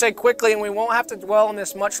just want to say quickly, and we won't have to dwell on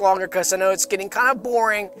this much longer because I know it's getting kind of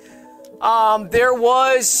boring. There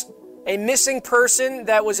was a missing person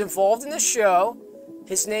that was involved in the show.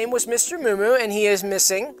 His name was Mr. Mumu, and he is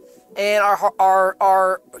missing. And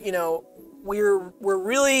our you know, we're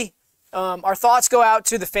really our thoughts go out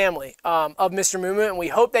to the family of Mr. Mumu, and we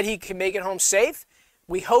hope that he can make it home safe.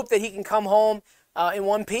 We hope that he can come home in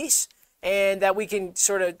one piece. And that we can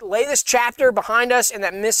sort of lay this chapter behind us and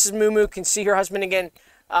that Mrs. Mumu can see her husband again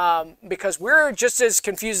because we're just as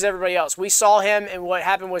confused as everybody else. We saw him, and what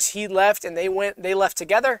happened was he left, and they left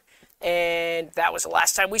together, and that was the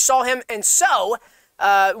last time we saw him. And so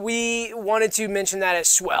we wanted to mention that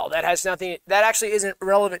as well. That has nothing, that actually isn't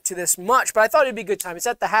relevant to this much, but I thought it'd be a good time. It's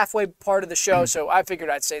at the halfway part of the show, so I figured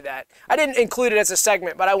I'd say that. I didn't include it as a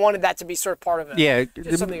segment, but I wanted that to be sort of part of it. Yeah,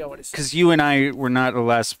 just something I wanted to say. because you and I were not the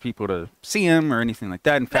last people to see him or anything like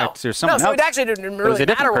that. In fact, there's someone so else. it actually didn't It was really a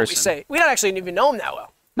different matter what we person. say. We don't actually even know him that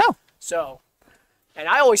well. No. So, and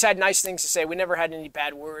I always had nice things to say. We never had any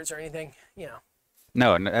bad words or anything, you know.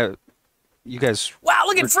 No, you guys. Wow,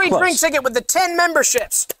 look were at Free close. Drink Ticket with the 10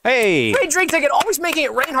 memberships. Hey. Free Drink Ticket, always making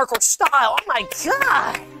it rain hardcore style. Oh my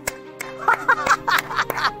God.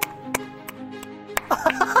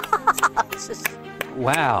 This is-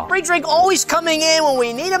 Wow. Free Drink always coming in when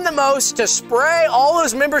we need them the most to spray all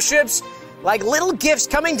those memberships like little gifts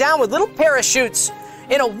coming down with little parachutes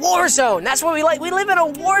in a war zone. That's what we like. We live in a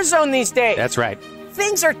war zone these days. That's right.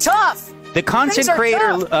 Things are tough. The content Things are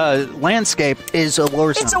creator tough. landscape is a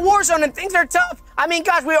war zone. It's a war zone and things are tough. I mean,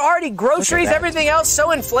 gosh, we're already groceries, that. everything else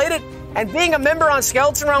so inflated. And being a member on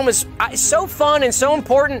Skeleton Realm is so fun and so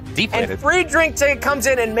important. Deflated. And Free Drink Ticket comes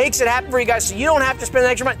in and makes it happen for you guys so you don't have to spend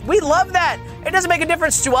extra money. We love that. It doesn't make a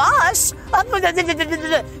difference to us.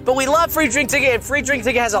 But we love Free Drink Ticket, and Free Drink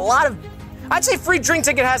Ticket has a lot of... I'd say Free Drink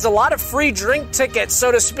Ticket has a lot of free drink tickets,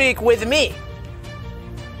 so to speak, with me.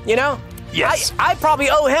 You know? Yes. I probably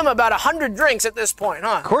owe him about 100 drinks at this point,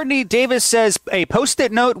 huh? Courtney Davis says a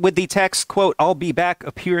post-it note with the text, quote, "I'll be back,"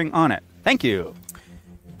 appearing on it. Thank you.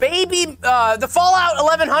 The Fallout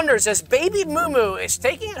 1100 says, Baby Mumu is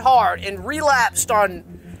taking it hard and relapsed on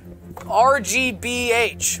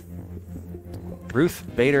RGBH. Ruth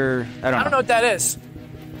Bader, I I don't know what that is.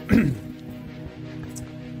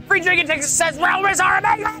 Free Drinking Texas says, Realmers are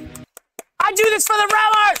amazing! I do this for the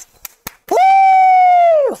Realmers!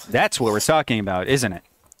 Woo! That's what we're talking about, isn't it?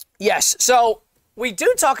 Yes, so we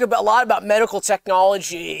do talk a lot about medical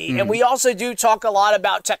technology, and we also do talk a lot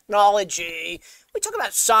about technology. We talk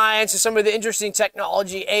about science and some of the interesting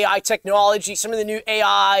technology, AI technology, some of the new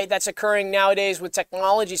AI that's occurring nowadays with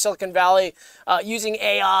technology, Silicon Valley using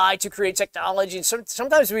AI to create technology. And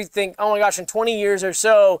sometimes we think, oh my gosh, in 20 years or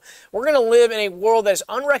so, we're going to live in a world that is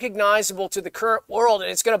unrecognizable to the current world,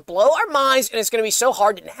 and it's going to blow our minds, and it's going to be so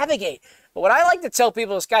hard to navigate. But what I like to tell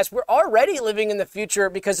people is, guys, we're already living in the future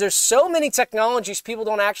because there's so many technologies people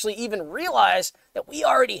don't actually even realize that we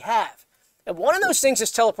already have. And one of those things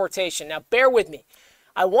is teleportation. Now, bear with me.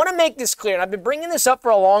 I want to make this clear, and I've been bringing this up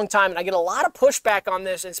for a long time, and I get a lot of pushback on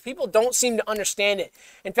this, and people don't seem to understand it.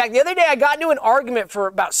 In fact, the other day I got into an argument for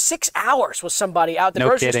about 6 hours with somebody out at the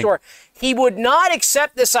grocery store. He would not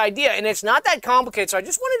accept this idea, and it's not that complicated, so I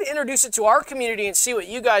just wanted to introduce it to our community and see what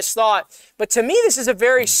you guys thought. But to me, this is a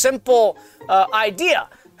very simple idea.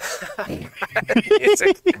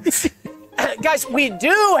 Guys, we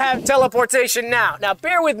do have teleportation now. Now,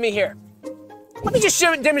 bear with me here. Let me just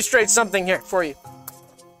demonstrate something here for you.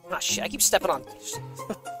 Oh, shit, I keep stepping on these.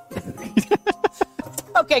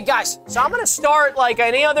 Okay, guys, so I'm going to start like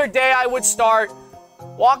any other day I would start,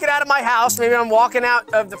 walking out of my house. Maybe I'm walking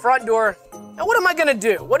out of the front door. Now, what am I going to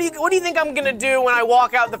do? What do you think I'm going to do when I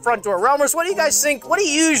walk out the front door? Realmers, what do you guys think? What do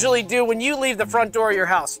you usually do when you leave the front door of your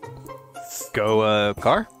house? Go,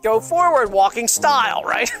 car? Go forward, walking style,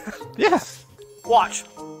 right? Yeah. Watch.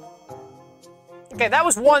 Okay, that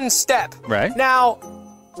was one step. Right. Now,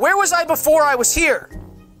 where was I before I was here?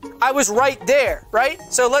 I was right there, right?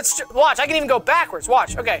 So let's watch. I can even go backwards.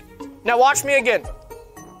 Watch. Okay. Now watch me again.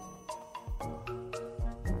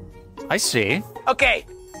 I see. Okay.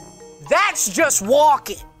 That's just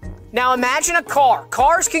walking. Now imagine a car.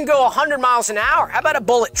 Cars can go 100 miles an hour. How about a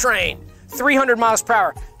bullet train? 300 miles per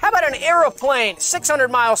hour. How about an aeroplane?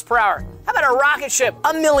 600 miles per hour. How about a rocket ship?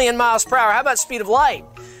 1,000,000 miles per hour. How about speed of light?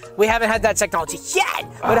 We haven't had that technology yet,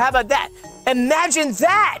 but how about that? Imagine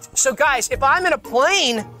that. So guys, if I'm in a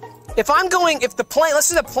plane, let's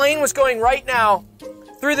say the plane was going right now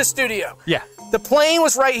through the studio. Yeah. The plane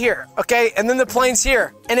was right here, okay? And then the plane's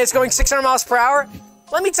here, and it's going 600 miles per hour.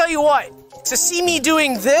 Let me tell you what, to see me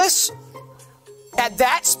doing this at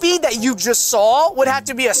that speed that you just saw would have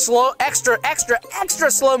to be a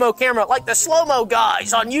extra slow-mo camera, like the slow-mo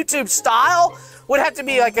guys on YouTube style, would have to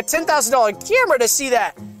be like a $10,000 camera to see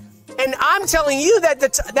that. And I'm telling you that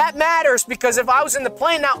that matters, because if I was in the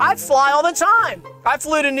plane now, I'd fly all the time. I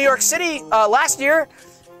flew to New York City last year,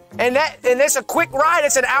 and it's a quick ride.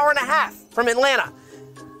 It's an hour and a half from Atlanta.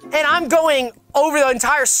 And I'm going over the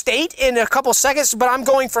entire state in a couple seconds, but I'm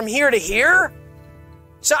going from here to here.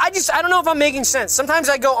 So I don't know if I'm making sense. Sometimes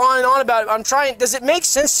I go on and on about it. Does it make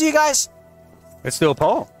sense to you guys? Let's do a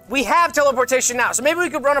poll. We have teleportation now, so maybe we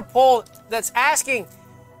could run a poll that's asking,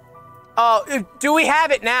 do we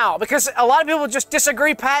have it now? Because a lot of people just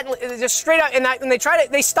disagree patently, just straight out, and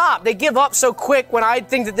they stop. They give up so quick when I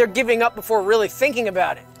think that they're giving up before really thinking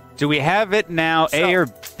about it. Do we have it now, A or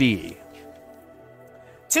B?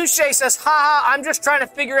 Touche says, haha, I'm just trying to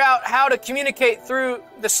figure out how to communicate through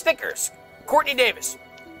the stickers. Courtney Davis.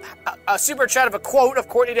 A super chat of a quote of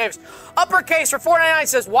Courtney Davis. Uppercase for $4.99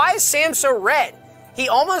 says, why is Sam so red? He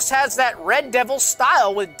almost has that Red Devil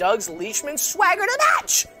style with Doug's Leishman swagger to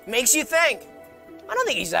match. Makes you think. I don't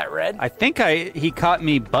think he's that red. I think he caught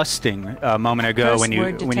me busting a moment ago when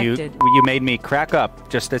you made me crack up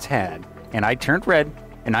just a tad, and I turned red,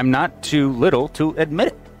 and I'm not too little to admit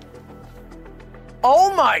it.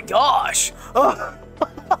 Oh my gosh.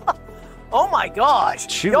 Oh my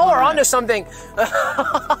gosh. Y'all are onto something.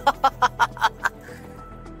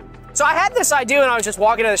 So I had this idea when I was just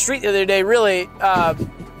walking down the street the other day, really, to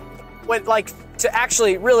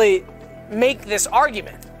actually really make this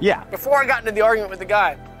argument. Yeah. Before I got into the argument with the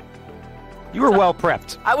guy. You were well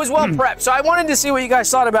prepped. I was well prepped, so I wanted to see what you guys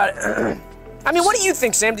thought about it. I mean, what do you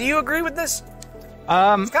think, Sam? Do you agree with this?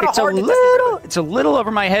 It's a little over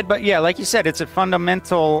my head, but yeah, like you said, it's a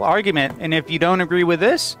fundamental argument, and if you don't agree with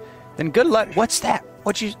this, then good luck. What's that?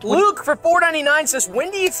 Luke for $4.99 says, when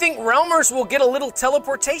do you think Realmers will get a little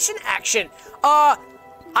teleportation action?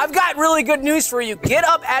 I've got really good news for you. Get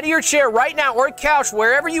up out of your chair right now, or couch,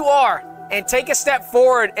 wherever you are, and take a step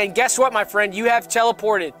forward, and guess what, my friend? You have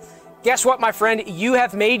teleported. Guess what, my friend? You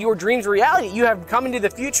have made your dreams a reality. You have come into the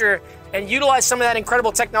future and utilized some of that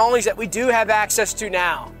incredible technology that we do have access to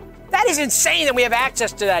now. That is insane that we have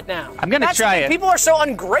access to that now. I'm going to try it. People are so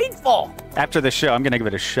ungrateful. After the show, I'm going to give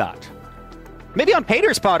it a shot. Maybe on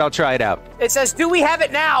Pater's Pod, I'll try it out. It says, do we have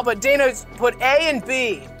it now? But Dana's put A and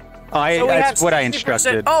B. Oh, that's what I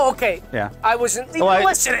instructed. Oh, okay. Yeah. I wasn't even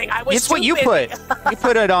listening. I was It's what you put. You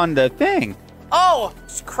put it on the thing. Oh,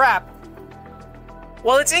 crap.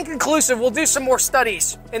 Well, it's inconclusive. We'll do some more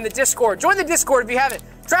studies in the Discord. Join the Discord if you haven't.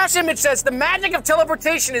 Trash Image says, the magic of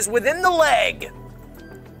teleportation is within the leg.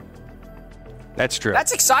 That's true.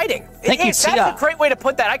 That's exciting. Thank you, That's a great way to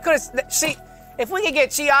put that. I could have... See, if we could get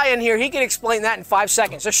T.I. in here, he could explain that in 5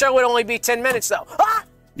 seconds. The show would only be 10 minutes, though. Ah!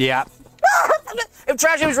 Yeah. If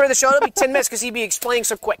Trash Image were the show, it would be 10 minutes because he'd be explaining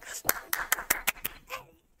so quick.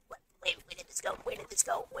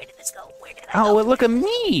 go? Where did this go? Where did I Oh, go? well, look at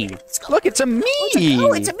me. Look, it's a me.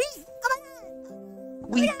 Oh, it's a me. Come on.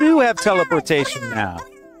 We do have teleportation now.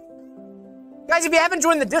 Guys, if you haven't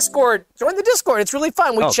joined the Discord, join the Discord. It's really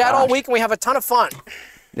fun. We chat all week and we have a ton of fun.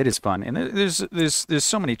 It is fun, and there's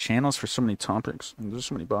so many channels for so many topics, and there's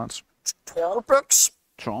so many bots. Topics.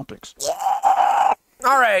 Topics.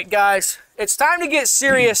 All right, guys, it's time to get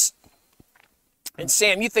serious. And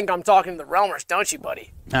Sam, you think I'm talking to the Realmers, don't you,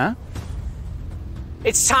 buddy? Huh?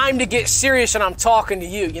 It's time to get serious, and I'm talking to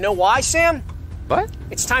you. You know why, Sam? What?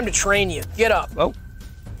 It's time to train you. Get up. Oh.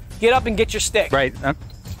 Get up and get your stick. Right.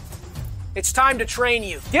 It's time to train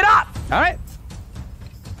you. Get up! All right.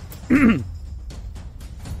 We've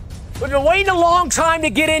been waiting a long time to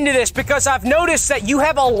get into this because I've noticed that you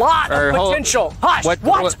have a lot of potential. Hush!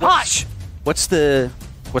 Hush! What's the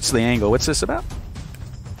angle? What's this about?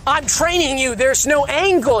 I'm training you. There's no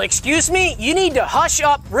angle. Excuse me? You need to hush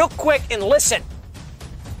up real quick and listen.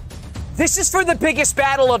 This is for the biggest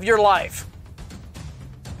battle of your life.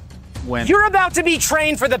 When? You're about to be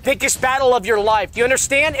trained for the biggest battle of your life. Do you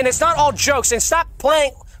understand? And it's not all jokes. And stop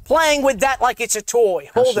playing with that like it's a toy.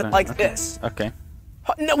 Hold it like this. Okay.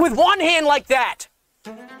 No, with one hand like that.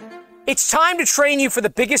 It's time to train you for the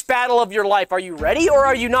biggest battle of your life. Are you ready or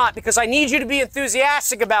are you not? Because I need you to be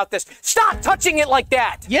enthusiastic about this. Stop touching it like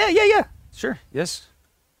that. Yeah. Sure. Yes.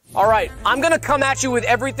 All right. I'm going to come at you with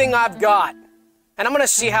everything I've got. And I'm going to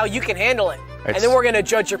see how you can handle it. And then we're going to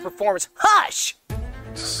judge your performance. Hush!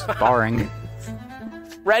 Sparring.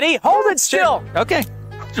 Ready? Hold it still. Sure. Okay.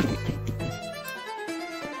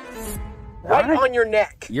 Right on your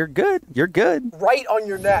neck. You're good. Right on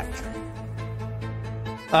your neck.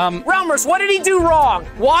 Realmers, what did he do wrong?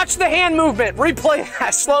 Watch the hand movement. Replay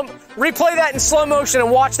that in slow motion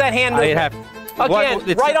and watch that hand movement.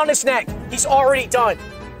 Again, right on his neck. He's already done.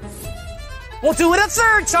 We'll do it a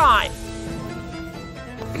third time.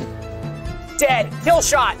 Dead. Kill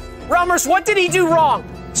shot. Realmers, what did he do wrong?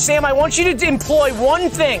 Sam, I want you to employ one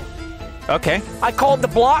thing. Okay. I call it the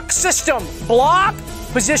block system. Block,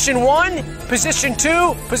 position 1, position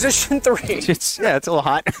 2, position 3. It's a little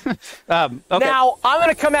hot. Okay. Now, I'm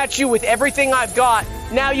going to come at you with everything I've got.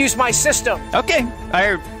 Now use my system. Okay.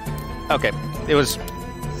 Okay. It was...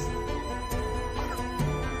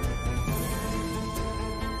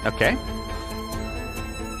 Okay.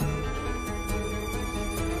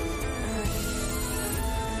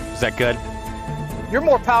 Is that good? You're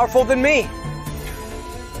more powerful than me.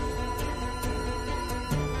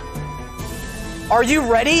 Are you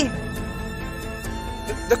ready?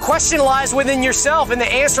 The question lies within yourself, and the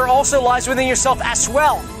answer also lies within yourself as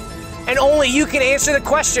well. And only you can answer the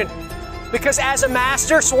question. Because as a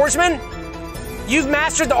master swordsman, you've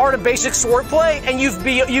mastered the art of basic swordplay, and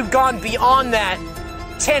you've gone beyond that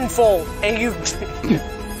tenfold, and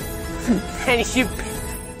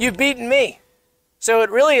you've beaten me. So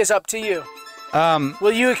it really is up to you.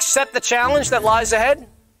 Will you accept the challenge that lies ahead?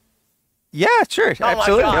 Yeah, sure. Oh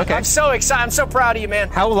Absolutely. my God. Okay. I'm so excited. I'm so proud of you, man.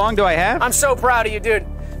 How long do I have? I'm so proud of you, dude.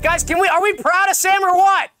 Guys, are we proud of Sam or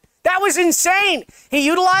what? That was insane. He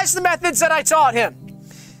utilized the methods that I taught him.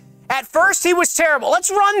 At first, he was terrible.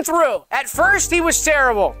 Let's run through. At first, he was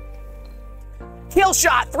terrible. Kill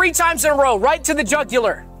shot 3 times in a row, right to the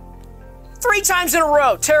jugular. 3 times in a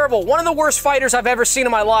row. Terrible. One of the worst fighters I've ever seen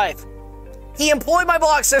in my life. He employed my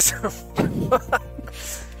block system.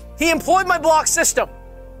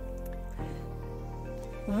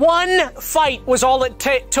 One fight was all it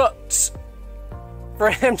took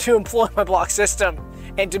for him to employ my block system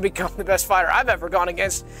and to become the best fighter I've ever gone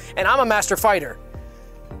against. And I'm a master fighter.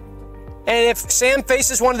 And if Sam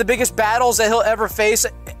faces one of the biggest battles that he'll ever face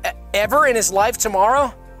ever in his life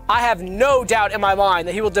tomorrow, I have no doubt in my mind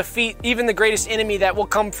that he will defeat even the greatest enemy that will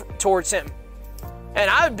come towards him. And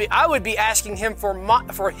I would be asking him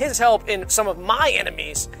for his help in some of my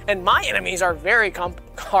enemies, and my enemies are very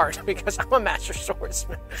hard because I'm a master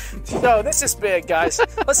swordsman. So this is big, guys.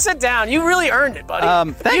 Let's sit down. You really earned it,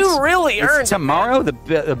 buddy. Thanks. You really earned tomorrow, it.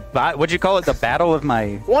 Tomorrow, what'd you call it? The battle of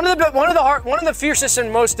my... One of the fiercest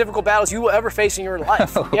and most difficult battles you will ever face in your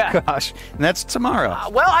life. Oh, gosh. And that's tomorrow.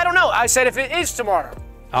 Well, I don't know. I said if it is tomorrow.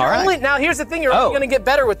 All right. Now, here's the thing. You're only going to get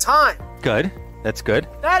better with time. Good. That's good.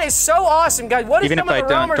 That is so awesome, guys. What is Even some if of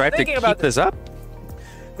the Realmers do I have to thinking about keep this up?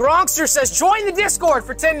 Gronkster says, join the Discord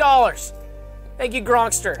for $10. Thank you,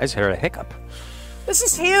 Gronkster. I just heard a hiccup. This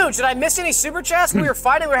is huge. Did I miss any super chats? We were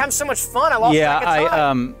fighting. We were having so much fun. I lost track of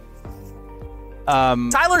time.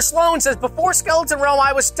 Tyler Sloan says, before Skeleton Realm,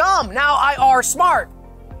 I was dumb. Now I are smart.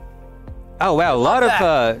 Oh, wow.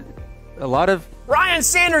 A lot of Ryan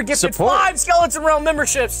Sander gifted support. 5 Skeleton Realm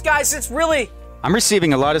memberships. Guys, it's really I'm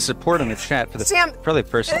receiving a lot of support in the chat for the Sam,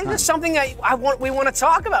 first time. This is something that we want to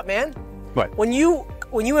talk about, man. What? When you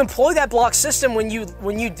employ that block system, when you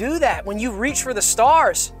do that, when you reach for the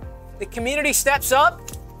stars, the community steps up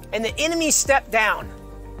and the enemies step down.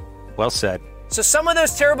 Well said. So some of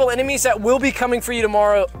those terrible enemies that will be coming for you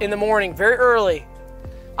tomorrow in the morning, very early,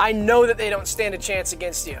 I know that they don't stand a chance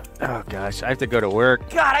against you. Oh gosh, I have to go to work.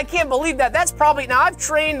 God, I can't believe that. That's probably, now I've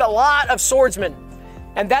trained a lot of swordsmen,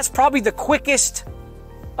 and that's probably the quickest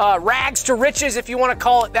rags to riches, if you want to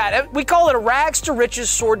call it that. We call it a rags to riches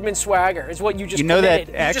swordman swagger, is what you just committed.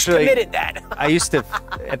 That actually, you just committed that. I used to,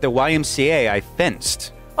 at the YMCA, I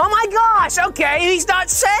fenced. Oh my gosh, okay, he's not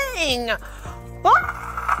saying.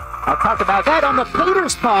 I'll talk about that on the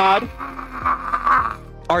Paters Pod.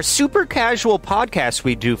 Our super casual podcast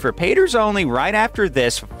we do for Paters only right after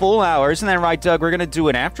this, full hours. Isn't that right, Doug? We're going to do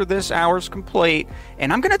it after this hour's complete.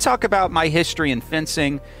 And I'm going to talk about my history in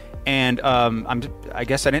fencing. And I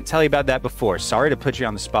guess I didn't tell you about that before. Sorry to put you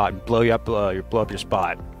on the spot and blow up your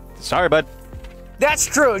spot. Sorry, bud. That's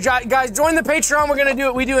true. Guys, join the Patreon. We're going to do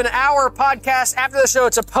it. We do an hour podcast after the show.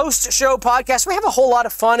 It's a post-show podcast. We have a whole lot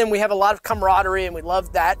of fun, and we have a lot of camaraderie, and we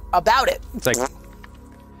love that about it. It's like...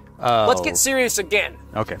 Let's get serious again.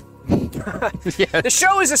 Okay. The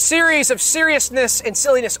show is a series of seriousness and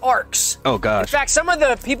silliness arcs. Oh, gosh. In fact, some of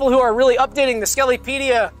the people who are really updating the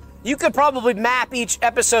Skellypedia, you could probably map each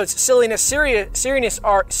episode's seriousness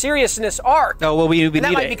arc. Oh, well, we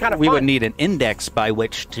would need an index by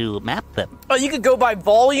which to map them. Oh, you could go by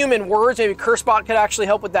volume and words. Maybe CurseBot could actually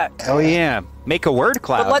help with that. Oh, yeah. Make a word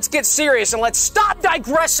cloud. But let's get serious and let's stop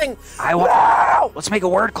digressing. Let's make a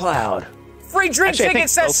word cloud. Free drink ticket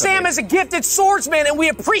says Sam is a gifted swordsman and we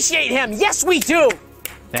appreciate him. Yes, we do.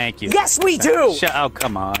 Thank you. Yes, we do. Oh,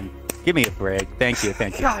 come on. Give me a break. Thank you.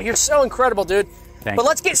 God, you're so incredible, dude. But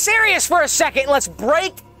let's get serious for a second. Let's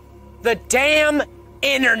break the damn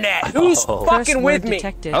internet. Who's fucking with me?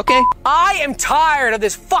 Detected. Okay. I am tired of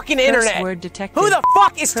this fucking internet. Word detected. Who the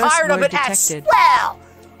fuck is tired of it detected. as well?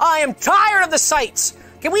 I am tired of the sites.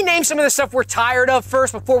 Can we name some of the stuff we're tired of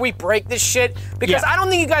first before we break this shit? Because I don't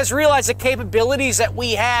think you guys realize the capabilities that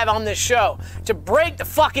we have on this show to break the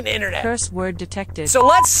fucking internet. Curse word detected. So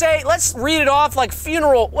let's read it off like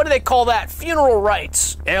funeral, what do they call that? Funeral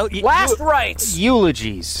rites. Last rites.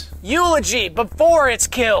 Eulogies. Eulogy before it's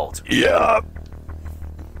killed. Yep.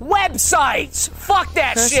 Websites. Fuck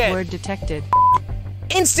that Curse shit. word detected.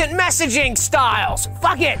 Instant messaging styles.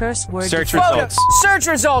 Fuck it. Curse word Search detected. results. Search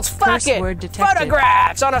results. Fuck Curse it. word detected.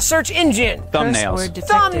 Photographs on a search engine. Thumbnails. Curse word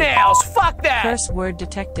detected. Thumbnails. Fuck that. Curse word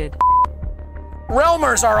detected.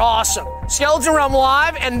 Realmers are awesome. Skeleton Realm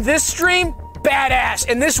Live and this stream, badass.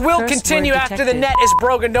 And this will Curse continue word after the detected. net is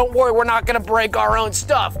broken. Don't worry, we're not going to break our own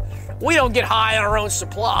stuff. We don't get high on our own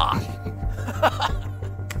supply.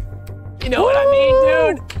 You know what I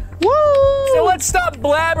mean, dude? Woo! So let's stop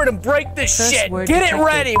blabbering and break this Curse shit. word Get it detected.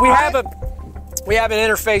 ready. We have an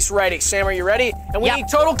interface ready. Sam, are you ready? And we need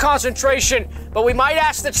total concentration, but we might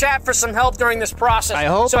ask the chat for some help during this process. I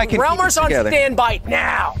hope I can keep Realmers it on together. standby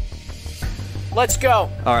now. Let's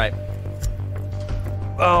go. All right.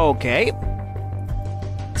 Okay.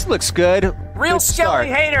 This looks good. Real Good Skelly start.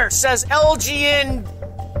 Hater says LGN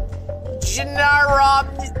Gennaro.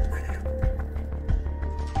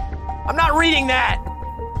 I'm not reading that.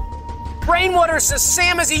 Brainwater says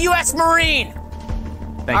Sam is a U.S. Marine.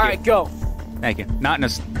 Thank All you. right, go. Thank you. Not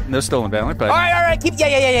no stolen valor, but All right. Keep.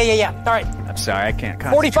 Yeah. All right. I'm sorry, I can't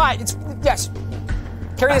concentrate. 45. Yes.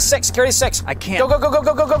 Carry the 6. Carry the 6. I can't. Go.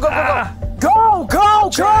 Go.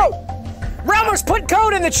 Realmers, put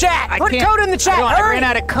code in the chat. Put code in the chat. I Hurry. ran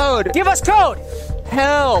out of code. Give us code.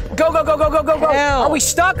 Help. Go. Help. Are we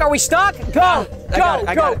stuck? Go. I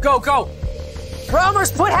got it. Go.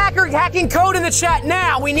 Realmers, put hacking code in the chat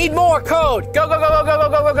now. We need more code. Go.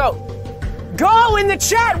 Go in the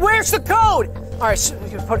chat. Where's the code? All right. So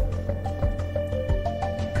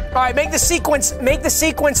all right. Make the sequence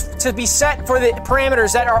to be set for the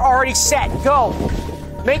parameters that are already set. Go.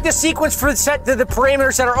 Make the sequence for set to the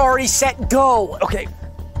parameters that are already set. Go. Okay.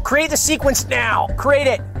 Create the sequence now. Create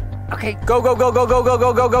it. Okay. Go.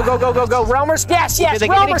 Realmers. Yes.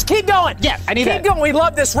 Realmers, keep going. Yeah, I need Keep that. going. We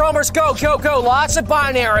love this. Realmers, go. Lots of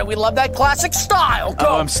binary. We love that classic style. Go.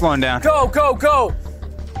 Oh, I'm slowing down. Go. Go.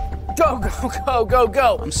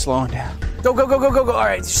 I'm slowing down. Go. All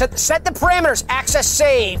right. Set the parameters. Access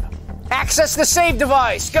save. Access the save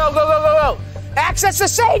device. Go. Access the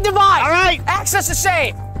save device. All right. Access the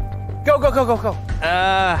save. Go.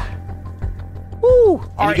 Woo.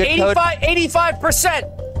 All right. Any good code? 85%.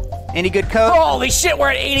 Any good code? Holy shit,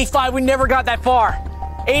 we're at 85. We never got that far.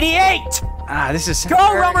 88. This is Go,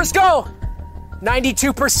 Rummers, go.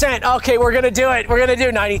 92%. Okay, we're going to do it. We're going to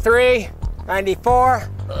do 93, 94,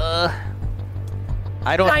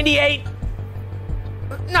 I don't. 98,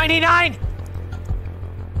 99.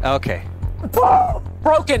 Okay.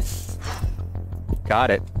 Broken. Got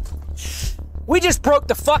it. We just broke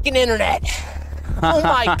the fucking internet. Oh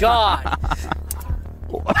my God.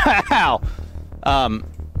 Wow.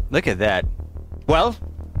 Look at that. Well,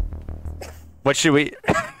 what should we?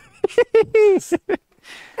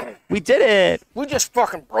 We did it. We just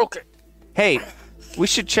fucking broke it. Hey, we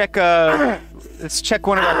should check. Let's check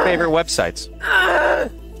one of our favorite websites.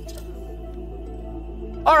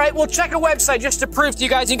 All right, we'll check a website just to prove to you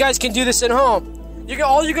guys can do this at home.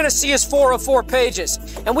 All you're going to see is 404 pages,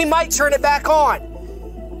 and we might turn it back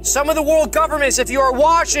on. Some of the world governments, if you are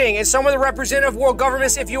watching, and some of the representative world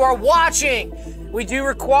governments, if you are watching, we do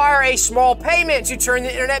require a small payment to turn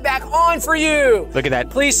the internet back on for you. Look at that.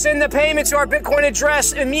 Please send the payment to our Bitcoin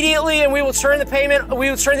address immediately, and we will turn the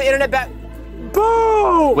internet back.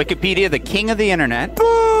 Boom! Wikipedia, the king of the internet.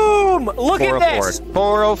 Boom! Look at this.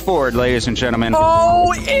 404, ladies and gentlemen.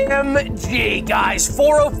 OMG, guys.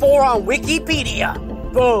 404 on Wikipedia.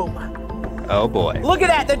 Boom. Oh, boy. Look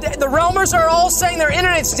at that. The Realmers are all saying their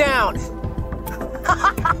internet's down.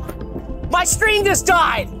 My stream just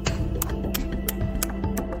died.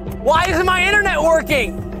 Why isn't my internet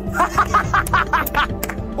working?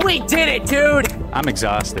 We did it, dude. I'm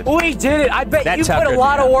exhausted. We did it. I bet That you put Tucker a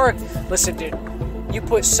lot thing, of work. Listen, dude, you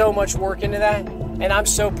put so much work into that, and I'm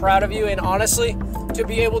so proud of you. And honestly, to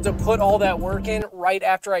be able to put all that work in right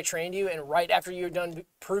after I trained you and right after you're done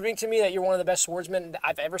proving to me that you're one of the best swordsmen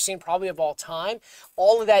I've ever seen, probably of all time,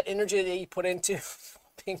 all of that energy that you put into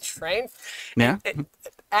being trained. Yeah.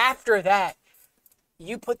 After that,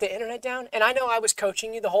 you put the internet down, and I know I was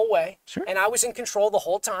coaching you the whole way, Sure. and I was in control the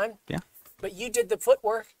whole time. Yeah. But you did the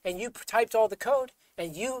footwork, and you typed all the code,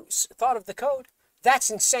 and you thought of the code. That's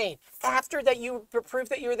insane. After that, you proved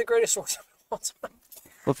that you were the greatest swordsman of all time.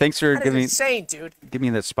 Well, thanks for That is insane, dude. giving me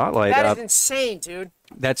that spotlight. That is insane, dude.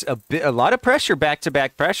 That's a lot of pressure,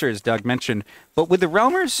 back-to-back pressure, as Doug mentioned. But with the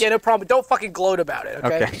Realmers, Yeah, no problem. Don't fucking gloat about it,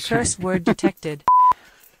 okay? okay. Curse word detected.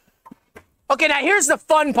 Okay, now here's the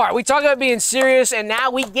fun part. We talk about being serious, and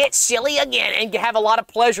now we get silly again and have a lot of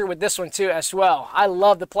pleasure with this one, too, as well. I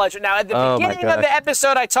love the pleasure. Now, at the Oh, my beginning of gosh. the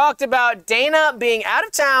episode, I talked about Dana being out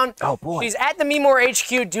of town. Oh, boy. She's at the Memore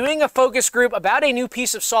HQ doing a focus group about a new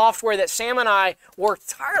piece of software that Sam and I worked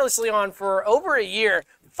tirelessly on for over a year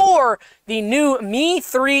for the new Me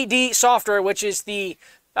 3D software, which is the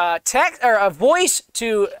text or a voice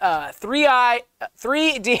to 3D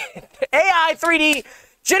AI 3D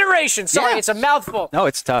generation. Sorry, Yeah. it's a mouthful. No,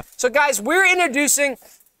 it's tough. So guys, we're introducing.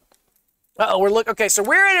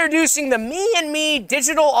 We're introducing the Me and Me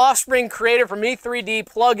digital Offspring creator for Me 3D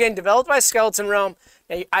plugin developed by Skeleton Realm.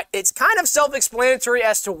 Now, it's kind of self-explanatory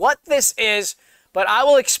as to what this is, but I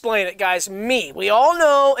will explain it, guys. Me, we all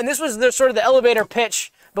know, and this was sort of the elevator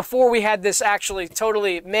pitch before we had this actually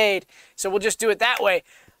totally made. So we'll just do it that way.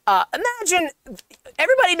 Imagine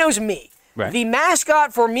everybody knows me. Right. The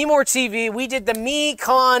mascot for Memore TV, we did the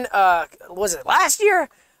MeCon, was it last year?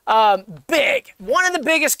 Big. One of the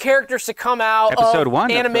biggest characters to come out Episode of 1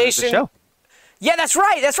 animation. of the show. Yeah, that's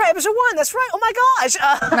right. Episode 1. That's right. Oh my gosh.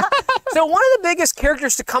 So one of the biggest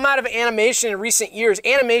characters to come out of animation in recent years.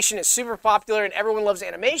 Animation is super popular and everyone loves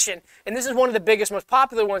animation. And this is one of the biggest, most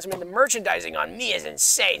popular ones. I mean, the merchandising on Me is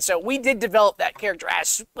insane. So we did develop that character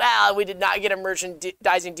as well. We did not get a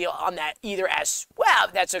merchandising deal on that either as well.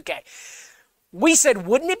 But that's okay. We said,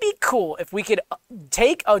 wouldn't it be cool if we could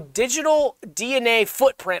take a digital DNA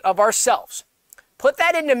footprint of ourselves, put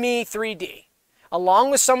that into Me 3D,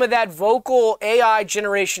 along with some of that vocal AI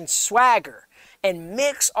generation swagger, and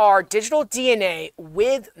mix our digital DNA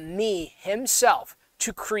with Me himself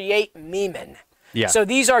to create Memen. Yeah. So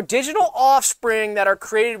these are digital offspring that are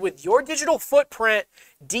created with your digital footprint,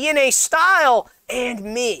 DNA style, and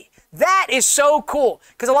Me. That is so cool.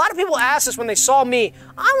 Because a lot of people ask us when they saw Me,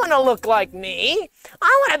 I want to look like Me.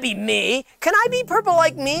 I want to be Me. Can I be purple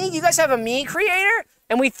like Me? You guys have a Me creator?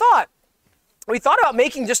 And we thought about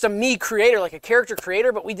making just a Me creator, like a character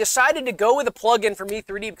creator, but we decided to go with a plugin for Me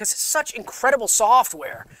 3D because it's such incredible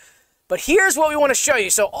software. But here's what we want to show you.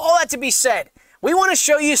 So all that to be said, we want to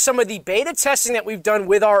show you some of the beta testing that we've done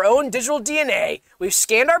with our own digital DNA. We've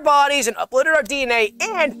scanned our bodies and uploaded our DNA,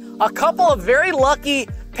 and a couple of very lucky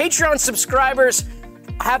Patreon subscribers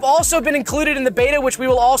have also been included in the beta, which we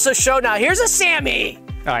will also show. Now, here's a Sammy.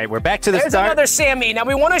 All right, we're back to the There's start. another Sammy. Now,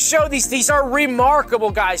 we want to show these. These are remarkable,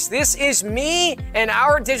 guys. This is Me and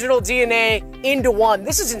our digital DNA into one.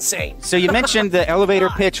 This is insane. So you mentioned the elevator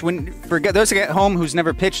pitch. For those at home who's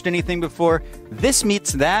never pitched anything before, this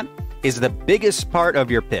meets that is the biggest part of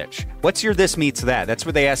your pitch. What's your this meets that? That's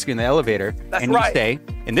what they ask you in the elevator. That's and right. you say,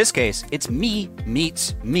 in this case, it's me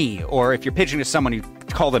meets me. Or if you're pitching to someone, you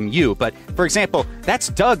call them you. But for example, that's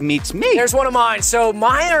Doug meets me. Here's one of mine. So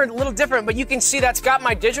mine are a little different, but you can see that's got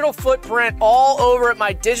my digital footprint all over it.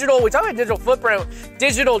 My digital, we talk about digital footprint,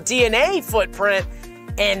 digital DNA footprint,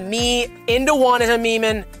 and me into one as a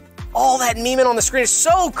Memen. All that Memen on the screen is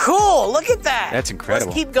so cool. Look at that. That's incredible.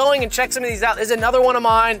 Let's keep going and check some of these out. There's another one of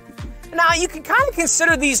mine. Now, you can kind of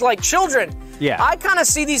consider these like children. Yeah. I kind of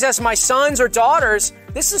see these as my sons or daughters.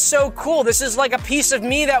 This is so cool. This is like a piece of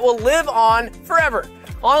me that will live on forever.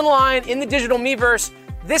 Online, in the digital Meverse.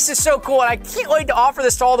 This is so cool, and I can't wait to offer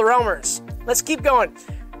this to all the Realmers. Let's keep going.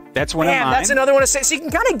 That's one of mine. That's another one to say. So you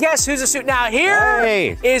can kind of guess who's a suit. Now,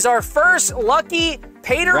 here is our first lucky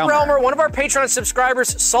Pater Realmer, one of our Patreon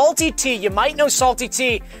subscribers, Salty T. You might know Salty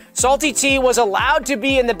T. Salty T was allowed to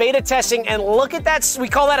be in the beta testing, and look at that. We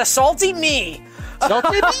call that a Salty Me.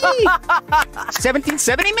 Salty me.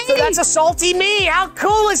 1770 me. So that's a Salty Me. How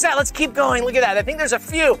cool is that? Let's keep going. Look at that. I think there's a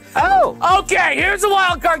few. Oh. Okay, here's the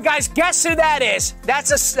wild card, guys. Guess who that is?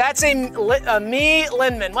 That's a me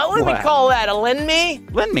Linman. What would we call that? A Lin Me?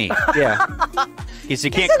 Lin me. Yeah. Because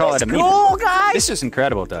you can't call it a me. Cool, guys. This is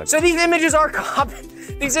incredible, Doug. So these images are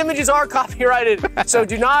copyrighted. So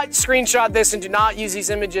do not screenshot this and do not use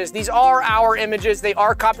these images. These are our images. They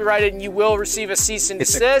are copyrighted, and you will receive a cease and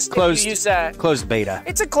desist if you use that. Closed beta.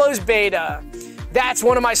 It's a closed beta. That's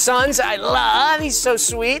one of my sons. I love. He's so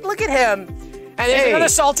sweet. Look at him. And there's another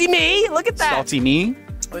Salty Me. Look at that. Salty me.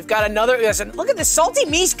 We've got another. Look at this. Salty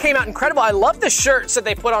Me's came out incredible. I love the shirts that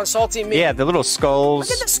they put on Salty Me. Yeah, the little skulls.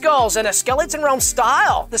 Look at the skulls and a Skeleton Realm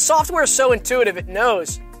style. The software is so intuitive, it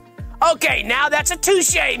knows. Okay, now that's a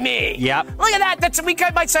Touche Me. Yep. Look at that. We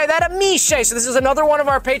might say that a Miche. So this is another one of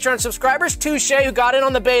our Patreon subscribers, Touche, who got in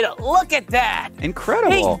on the beta. Look at that.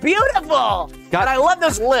 Incredible. He's beautiful. And I love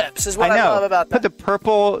those lips is what I love about that. Put the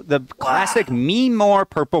purple, the classic Me More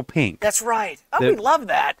purple pink. That's right. Oh, we love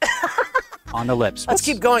that. On the lips. Let's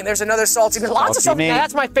keep going. There's another Salty Me. Lots of Salty Me.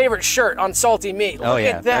 That's my favorite shirt on Salty Me. Look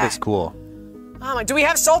at that. That is cool. Oh, do we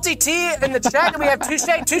have Salty T in the chat? Do we have Touche?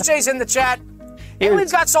 Touche's in the chat. And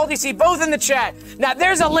we've got Salty T both in the chat. Now,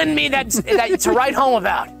 there's a Lin Me that to write home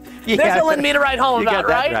about. Yeah, there's a Lin Me to write home about,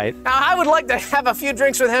 right? Right? Now, I would like to have a few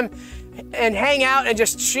drinks with him and hang out and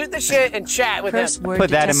just shoot the shit and chat with him.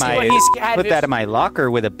 Put that in my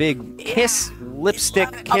locker with a big kiss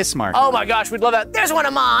lipstick kiss mark. Oh my gosh, we'd love that. There's one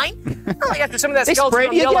of mine. Like after some of that They Skeleton sprayed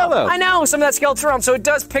Realm you yellow. I know, some of that Skeleton Realm, so it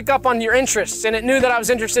does pick up on your interests, and it knew that I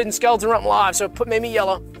was interested in Skeleton Realm Live, so it made me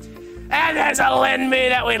yellow. And there's a Lin Me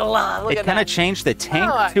that we love. Look at that. It kind of changed the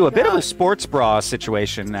tank to a bit of a sports bra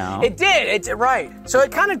situation now. It did. Right. So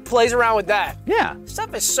it kind of plays around with that. Yeah.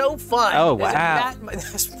 Stuff is so fun. Oh, wow.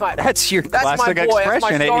 That's your classic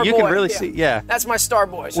expression. You can really see. Yeah. That's my star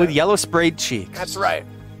boy. So. With yellow sprayed cheeks. That's right.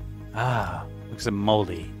 Ah, looks a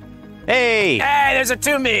moldy. Hey. Hey, there's a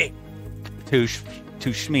to me. Touche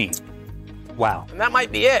me. Wow. And that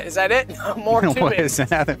might be it. Is that it? No more to me. What is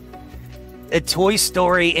that? A Toy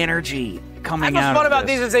Story energy coming out. What's fun about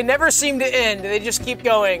these is they never seem to end. They just keep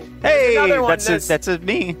going. Hey, that's a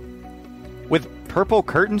me with purple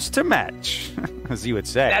curtains to match, as you would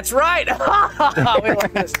say. That's right. We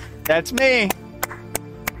like this. That's me.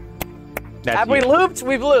 Have we looped?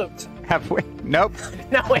 We've looped. Have we? Nope.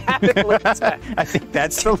 No, we haven't looped. I think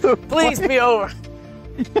that's the loop. Please be over.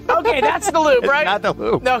 Okay, that's the loop, right? Not the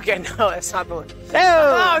loop. Okay, no, it's not the loop.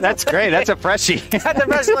 Oh, that's great. That's a freshie. That's a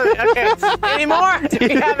fresh loop. Okay. Any more? Do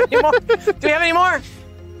we have any more? Do we have any more?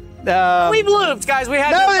 We've looped, guys. We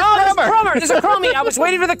had there's Cromer. There's a Chromie. I was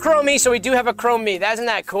waiting for the Chromie, so we do have a Chromie. Isn't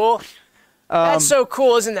that cool? That's so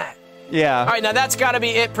cool, isn't that? Yeah. All right, now that's got to be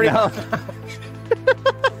it pretty much.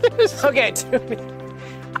 Okay.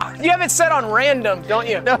 You have it set on random, don't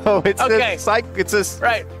you? No, it's okay.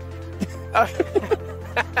 Right.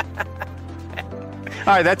 All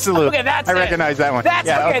right, that's the loop. Okay, that's I recognize that one.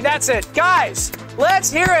 That's it. Guys,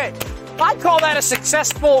 let's hear it. I call that a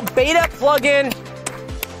successful beta plugin.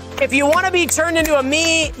 If you want to be turned into a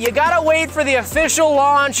Me, you got to wait for the official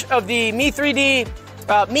launch of the Me 3D,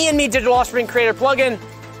 Me and Me Digital Offspring Creator plugin.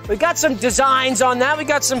 We got some designs on that. We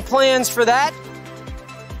got some plans for that.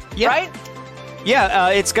 Yeah. Right? Yeah,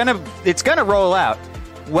 it's gonna roll out.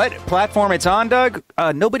 What platform it's on, Doug?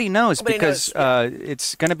 Nobody knows because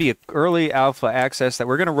it's going to be an early alpha access that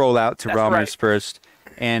we're going to roll out to Realmers first.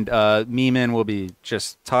 And Memen will be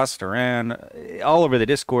just tossed around all over the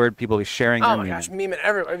Discord. People will be sharing their Oh my gosh, Memen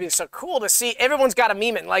everywhere. It'd be so cool to see. Everyone's got a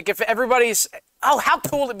Memen. Like if everybody's, how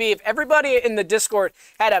cool would it be if everybody in the Discord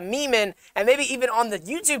had a Memen, and maybe even on the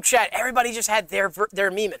YouTube chat, everybody just had their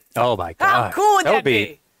Memen. Oh my God. How cool would that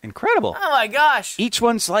be? incredible. Oh my gosh. Each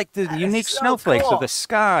one's like the unique so snowflakes cool. of the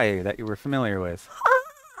sky that you were familiar with.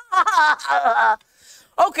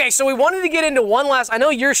 Okay, so we wanted to get into one last. I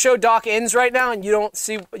know your show doc ends right now, and you don't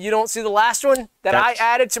see the last one that I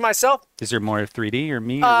added to myself. Is there more 3D or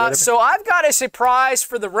me or whatever? So I've got a surprise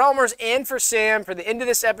for the Realmers and for Sam for the end of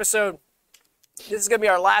this episode. This is gonna be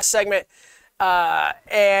our last segment,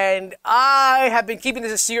 and I have been keeping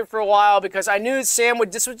this a secret for a while because I knew Sam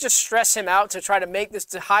would just stress him out to try to make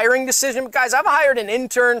this hiring decision. But guys, I've hired an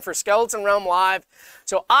intern for Skeleton Realm Live.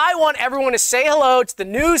 So I want everyone to say hello to the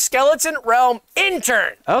new Skeleton Realm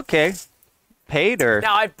intern. Okay. Paid or?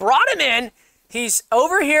 Now I brought him in. He's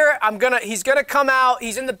over here. He's gonna come out.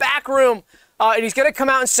 He's in the back room, and he's gonna come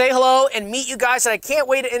out and say hello and meet you guys. And I can't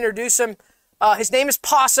wait to introduce him. His name is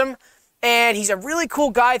Possum, and he's a really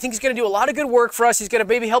cool guy. I think he's gonna do a lot of good work for us. He's gonna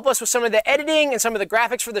maybe help us with some of the editing and some of the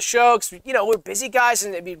graphics for the show. Because we're busy guys,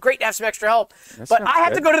 and it'd be great to have some extra help. But I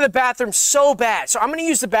have to go to the bathroom so bad, so I'm gonna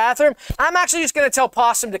use the bathroom. I'm actually just gonna tell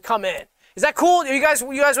Possum to come in. Is that cool? You guys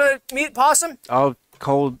want to meet Possum? Oh,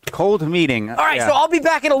 cold meeting. All right, so I'll be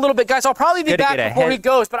back in a little bit, guys. I'll probably be back before he ahead.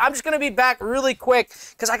 goes, but I'm just going to be back really quick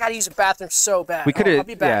because I got to use the bathroom so bad. We could have, I'll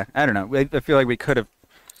be back. I don't know. I feel like we could have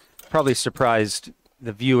probably surprised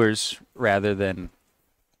the viewers rather than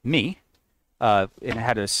me. It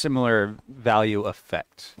had a similar value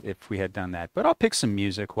effect if we had done that. But I'll pick some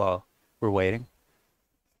music while we're waiting.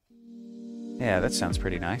 Yeah, that sounds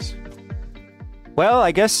pretty nice. Well,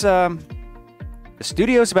 I guess the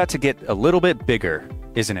studio's about to get a little bit bigger,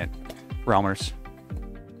 isn't it, Realmers?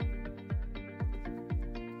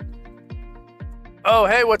 Oh,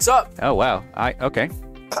 hey, what's up? Oh, wow. Okay.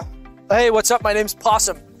 Hey, what's up? My name's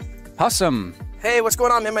Possum. Possum. Hey, what's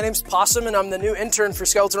going on, man? My name's Possum, and I'm the new intern for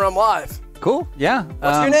Skeleton Realm Live. Cool. Yeah.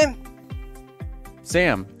 What's your name?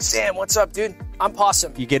 Sam. Sam, what's up, dude? I'm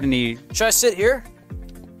Possum. You get any... Should I sit here?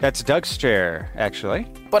 That's Doug's chair, actually.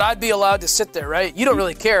 But I'd be allowed to sit there, right? You don't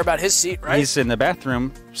really care about his seat, right? He's in the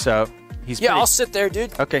bathroom, so he's Yeah, pretty... I'll sit there,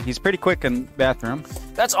 dude. Okay, he's pretty quick in the bathroom.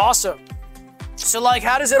 That's awesome. So, like,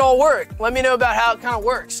 how does it all work? Let me know about how it kind of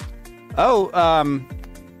works. Oh,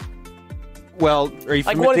 well, are you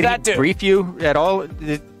Like, what did that do? brief you at all?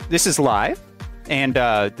 This is live, and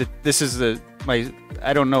this is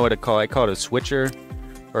I don't know what to call it. I call it a switcher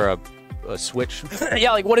or a switch.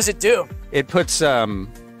 Yeah, like, what does it do? It puts,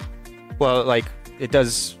 well, like, it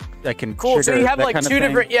does, I can Cool. So trigger you have that like kind of two thing.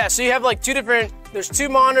 different. Yeah. So you have like two different. There's two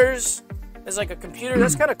monitors. There's like a computer.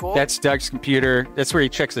 That's kind of cool. That's Doug's computer. That's where he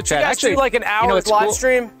checks the you chat. guys Actually, do like an hour's what's live cool?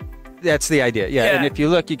 stream. That's the idea. Yeah. Yeah. And if you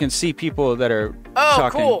look, you can see people that are Oh,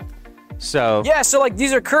 talking. cool. So. Yeah. So like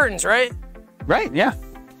these are curtains, right? Right. Yeah.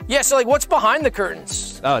 Yeah. So like what's behind the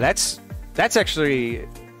curtains? Oh, that's actually.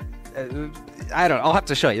 I don't. I'll have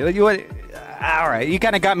to show you. All right. You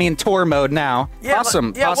kind of got me in tour mode now. Yeah.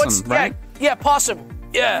 Possum. Yeah. Possum. Right. Yeah. Possum.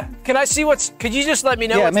 Yeah. Can I see what's? Could you just let me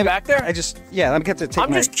know what's maybe, back there? I'm just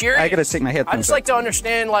curious. I gotta take my headphones. I just like to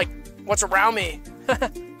understand like what's around me.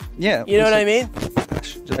 Yeah. You know what I mean?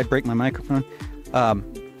 Did I break my microphone?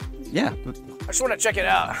 Yeah. I just want to check it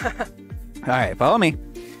out. All right, follow me.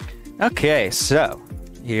 Okay, so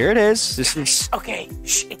here it is. This is Okay,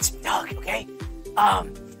 it's Doug, okay?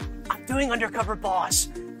 I'm doing Undercover Boss.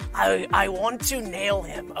 I want to nail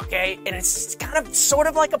him, okay? And it's kind of sort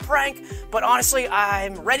of like a prank, but honestly,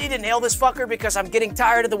 I'm ready to nail this fucker because I'm getting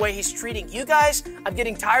tired of the way he's treating you guys. I'm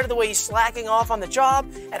getting tired of the way he's slacking off on the job,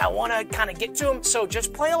 and I want to kind of get to him. So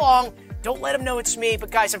just play along. Don't let him know it's me.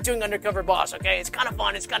 But guys, I'm doing Undercover Boss, okay? It's kind of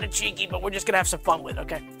fun. It's kind of cheeky, but we're just going to have some fun with it,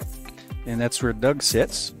 okay? and that's where Doug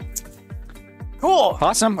sits. Cool.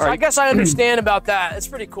 Awesome. So I guess I understand about that. It's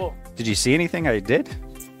pretty cool. Did you see anything I did?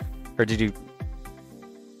 Or did you?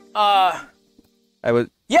 I was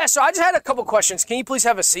Yeah, so I just had a couple questions. Can you please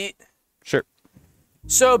have a seat? sure.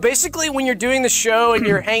 So basically, when you're doing the show and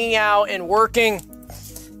you're hanging out and working,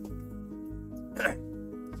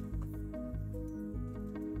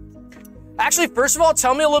 actually, first of all,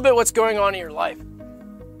 tell me a little bit what's going on in your life.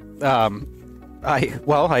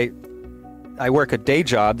 I work a day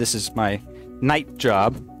job. This is my night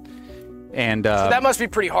job, and So that must be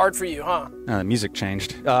pretty hard for you, huh? music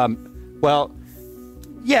changed. Well,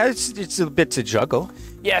 yeah, it's a bit to juggle.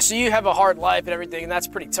 Yeah, so you have a hard life and everything, and that's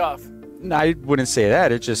pretty tough. I wouldn't say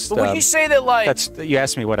that. It just. But would you say that, like, You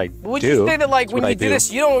asked me what I would do. you say that, like, It's when what you I do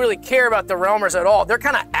this, you don't really care about the Realmers at all? They're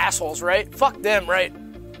kind of assholes, right? Fuck them, right?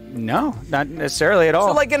 No, not necessarily at all.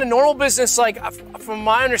 So, like, in a normal business, like, from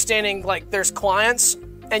my understanding, like, there's clients,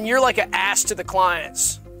 and you're like an ass to the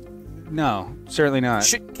clients. No, certainly not.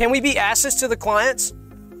 Can we be asses to the clients?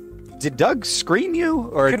 Did Doug screen you,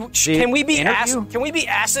 or Can we be interview? Can we be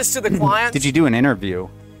asses to the clients? Did you do an interview?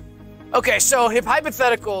 Okay, so if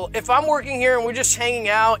hypothetical, if I'm working here and we're just hanging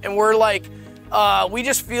out and we're like, we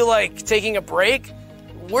just feel like taking a break,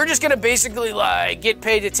 we're just gonna basically like get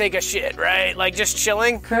paid to take a shit, right? Like just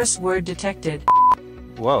chilling. Curse word detected.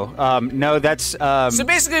 Whoa. No, that's So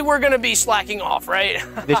basically, we're gonna be slacking off, right?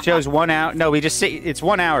 this show's 1 hour. No, we just say it's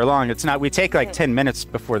 1 hour long. It's not. We take like 10 minutes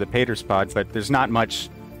before the Paters pod, but there's not much.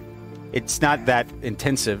 It's not that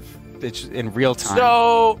intensive. It's in real time.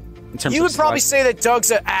 So in terms you of would probably slacking. say that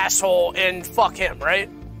Doug's an asshole and fuck him, right?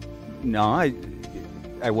 No,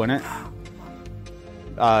 I wouldn't.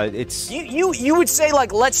 It's You would say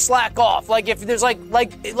like let's slack off. Like if there's like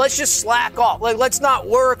let's just slack off. Like let's not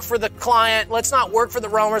work for the client. Let's not work for the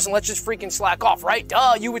roamers, and let's just freaking slack off, right?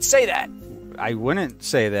 Duh, you would say that. I wouldn't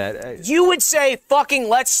say that. You would say fucking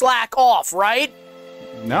let's slack off, right?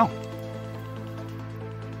 No.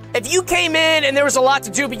 If you came in and there was a lot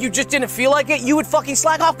to do, but you just didn't feel like it, you would fucking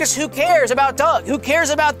slack off because who cares about Doug? Who cares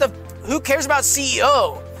about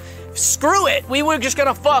CEO? Screw it. We were just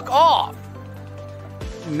gonna fuck off.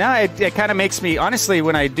 No, it kind of makes me, honestly,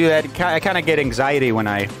 when I do that, I kind of get anxiety when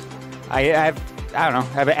I have, I don't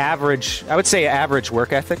know, have an average, I would say average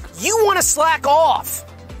work ethic. You want to slack off.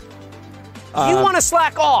 You want to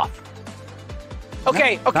slack off.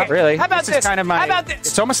 Okay, No, okay. Not really. How about this? this? Is kind of my, How about this?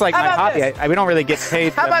 It's almost like How my about hobby. this? We don't really get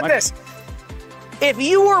paid How that about much. this? If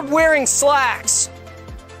you were wearing slacks,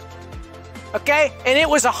 okay, and it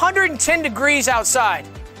was 110 degrees outside,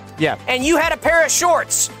 Yeah. and you had a pair of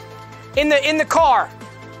shorts in the car,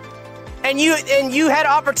 and you had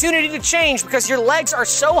opportunity to change because your legs are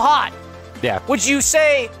so hot, Yeah. would you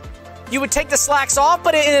say you would take the slacks off?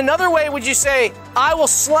 But in another way, would you say I will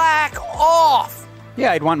slack off?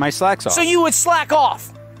 Yeah, I'd want my slacks off. So you would slack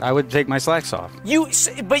off. I would take my slacks off.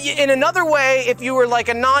 But in another way, if you were like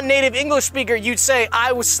a non-native English speaker, you'd say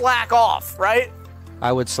I would slack off, right?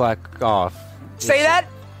 I would slack off. Say that?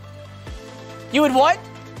 You would what?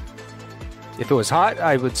 If it was hot,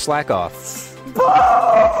 I would slack off.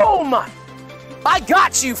 Boom! I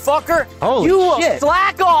got you, fucker. Holy you will shit.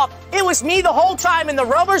 slack off. It was me the whole time, and the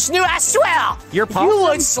robbers knew as well. You're You Possum?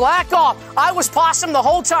 would slack off. I was Possum the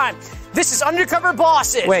whole time. This is Undercover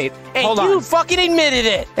Bosses. Wait, and hold you on. fucking admitted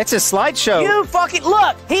it. It's a slideshow. You fucking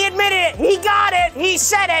look. He admitted it. He got it. He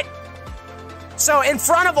said it. So in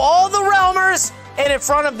front of all the realmers and in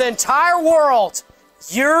front of the entire world,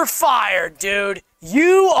 you're fired, dude.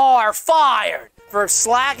 You are fired for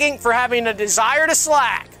slacking, for having a desire to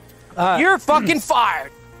slack. You're fucking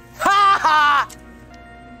fired. Ha ha!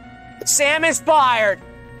 Sam is fired.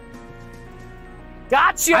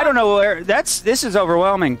 Gotcha. I don't know where this is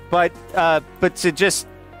overwhelming, but to just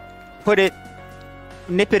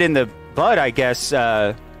nip it in the bud, I guess.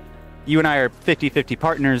 You and I are 50-50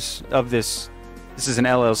 partners of this. This is an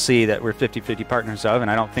LLC that we're 50-50 partners of, and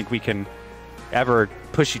I don't think we can ever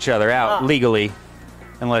push each other out legally,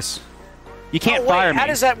 unless you can't fire me. How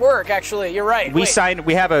does that work? Actually, you're right. We Wait. signed.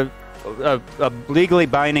 We have a legally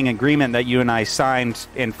binding agreement that you and I signed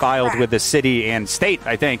and filed with the city and state,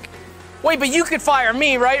 I think. Wait, but you could fire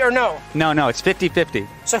me, right? Or no? No, it's 50-50.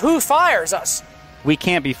 So who fires us? We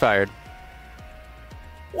can't be fired.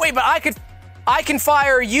 Wait, but I can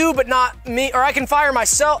fire you, but not me, or I can fire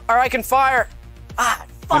myself, or I can fire. Fuck,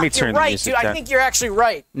 me you're turn the right, music dude. I down. think you're actually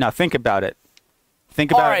right. No, think about it.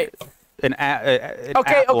 Think about All right. an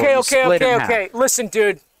Okay, apple you split in half. okay. Listen,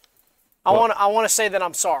 dude. I want to say that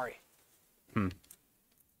I'm sorry.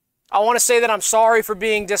 I want to say that I'm sorry for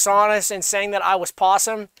being dishonest and saying that I was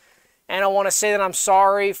Possum. And I want to say that I'm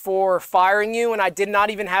sorry for firing you, and I did not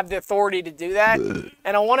even have the authority to do that.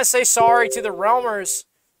 And I want to say sorry to the Realmers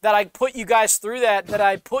that I put you guys through that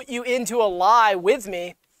I put you into a lie with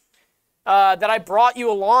me, that I brought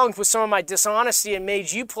you along with some of my dishonesty and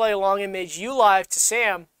made you play along and made you lie to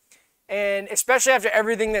Sam. And especially after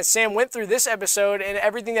everything that Sam went through this episode and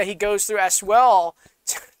everything that he goes through as well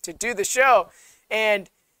to do the show. And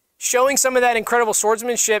showing some of that incredible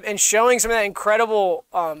swordsmanship and showing some of that incredible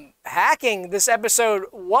hacking this episode,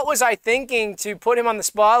 what was I thinking to put him on the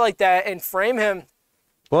spot like that and frame him?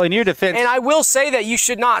 Well, in your defense, And I will say that you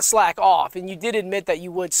should not slack off, and you did admit that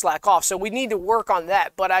you would slack off, so we need to work on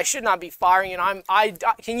that. But I should not be firing, and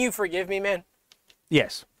can you forgive me, man?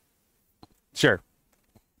 yes, sure.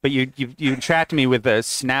 But you trapped me with a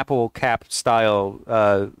Snapple cap style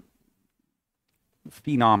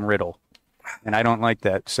phenom riddle, and I don't like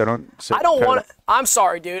that. So I don't want to. I'm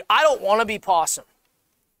sorry, dude. I don't want to be Possum.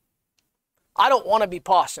 I don't want to be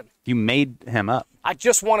Possum. You made him up. I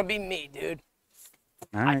just want to be me, dude.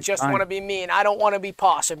 All right, I just fine. want to be me, and I don't want to be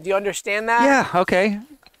Possum. Do you understand that? Yeah. Okay.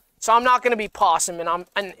 So I'm not going to be Possum,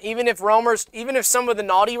 and even if some of the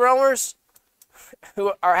naughty roamers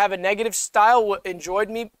who have a negative style enjoyed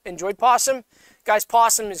Possum. Guys,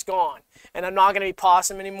 Possum is gone, and I'm not going to be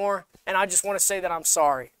Possum anymore, and I just want to say that I'm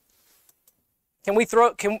sorry. And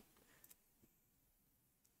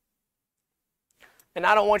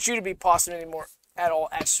I don't want you to be Possum anymore at all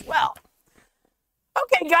as well.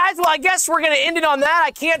 Okay, guys, well, I guess we're going to end it on that.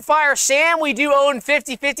 I can't fire Sam. We do own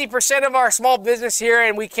 50% of our small business here,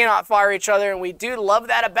 and we cannot fire each other, and we do love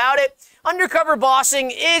that about it. Undercover bossing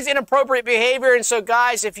is inappropriate behavior, and so,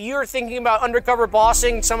 guys, if you're thinking about undercover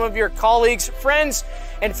bossing some of your colleagues, friends,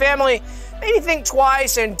 and family, maybe think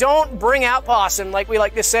twice and don't bring out Possum, like we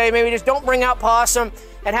like to say. Maybe just don't bring out Possum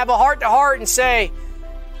and have a heart-to-heart and say,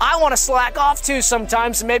 I want to slack off too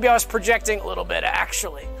sometimes, and maybe I was projecting a little bit,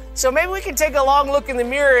 actually. So maybe we can take a long look in the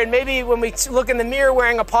mirror, and maybe when we look in the mirror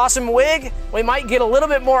wearing a possum wig, we might get a little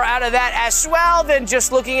bit more out of that as well than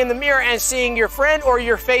just looking in the mirror and seeing your friend or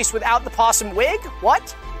your face without the possum wig.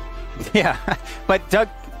 What? Yeah, but Doug,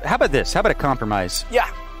 how about this? How about a compromise?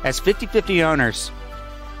 Yeah. As 50-50 owners,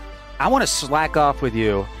 I want to slack off with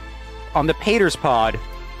you on the Paters pod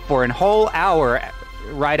for a whole hour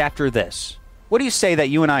right after this. What do you say that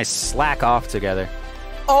you and I slack off together?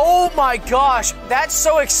 Oh my gosh, that's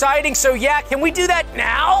so exciting. So yeah, can we do that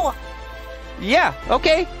now? Yeah,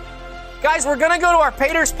 okay. Guys, we're going to go to our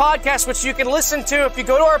Paters podcast, which you can listen to if you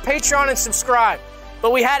go to our Patreon and subscribe.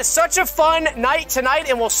 But we had such a fun night tonight,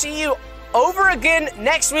 and we'll see you over again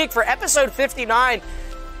next week for episode 59.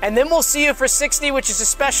 And then we'll see you for 60, which is a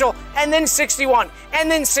special, and then 61, and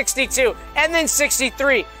then 62, and then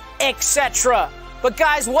 63, etc. But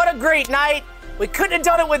guys, what a great night. We couldn't have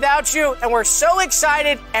done it without you, and we're so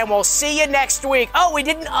excited, and we'll see you next week. Oh, we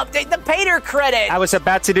didn't update the Pater credit. I was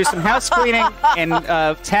about to do some house cleaning and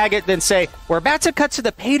tag it, then say, we're about to cut to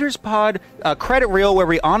the Paters Pod credit reel where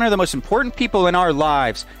we honor the most important people in our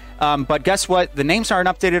lives. But guess what? The names aren't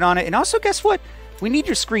updated on it. And also, guess what? We need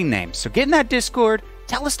your screen name. So get in that Discord.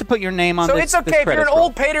 Tell us to put your name on this. So it's okay. If you're an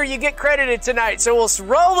old Pater, you get credited tonight. So we'll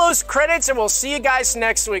roll those credits, and we'll see you guys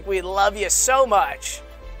next week. We love you so much.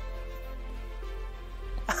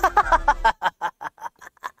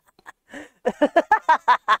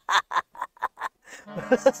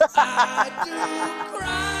 I do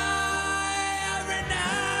cry every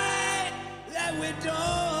night that we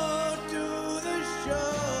don't do the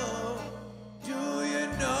show. Do you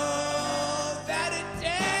know that it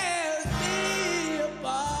tears me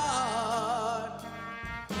apart?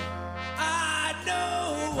 I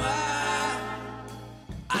know why.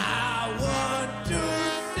 I want to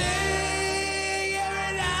sing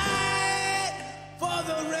every night for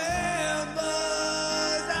the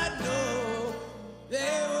members I know.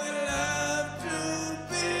 They would love to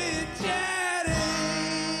be chatting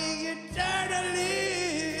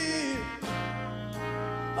eternally.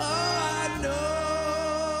 Oh,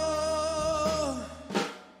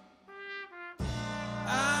 I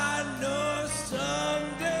know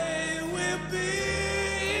someday we'll be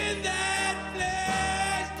in that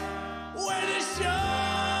place where the show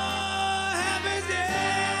happens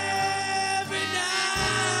every night.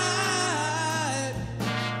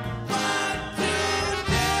 But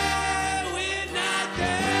today we're not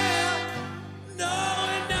there. No,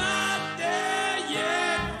 we're not there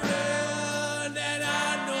yet, friend. And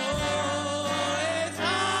I know it's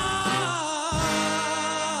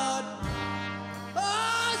hard.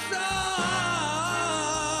 Oh, so hard.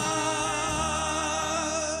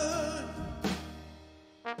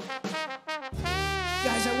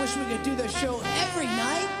 Guys, I wish we could do the show every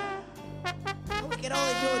night. We could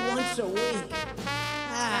only do it once a week.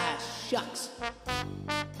 Ah, shucks.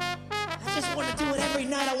 I just want to do it every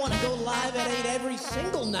night. I want to go live at 8 every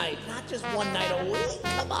single night, not just one night a week.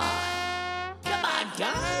 Come on. Come on,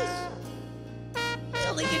 guys. We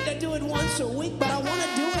only get to do it once a week, but I want to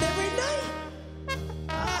do it every night.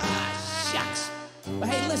 Ah, shucks. But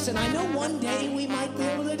hey, listen, I know one day we might be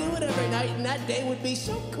able to do it every night, and that day would be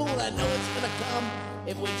so cool. I know it's gonna come.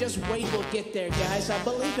 If we just wait, we'll get there, guys. I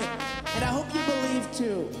believe it. And I hope you believe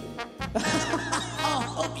too. I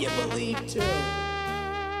hope you believe too.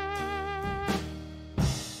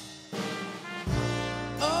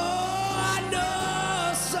 Oh, I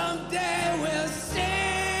know someday we'll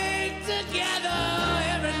sing together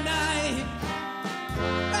every night.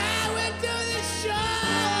 And we'll do this show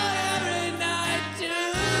every night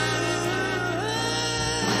too.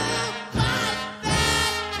 But that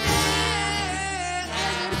day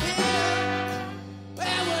isn't here.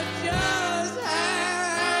 And we'll just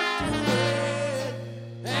have to wait.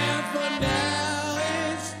 And for now,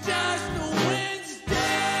 it's just a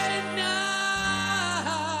Wednesday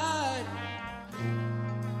night.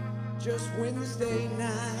 Just Wednesday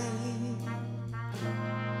night.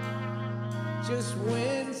 just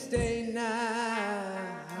Wednesday night.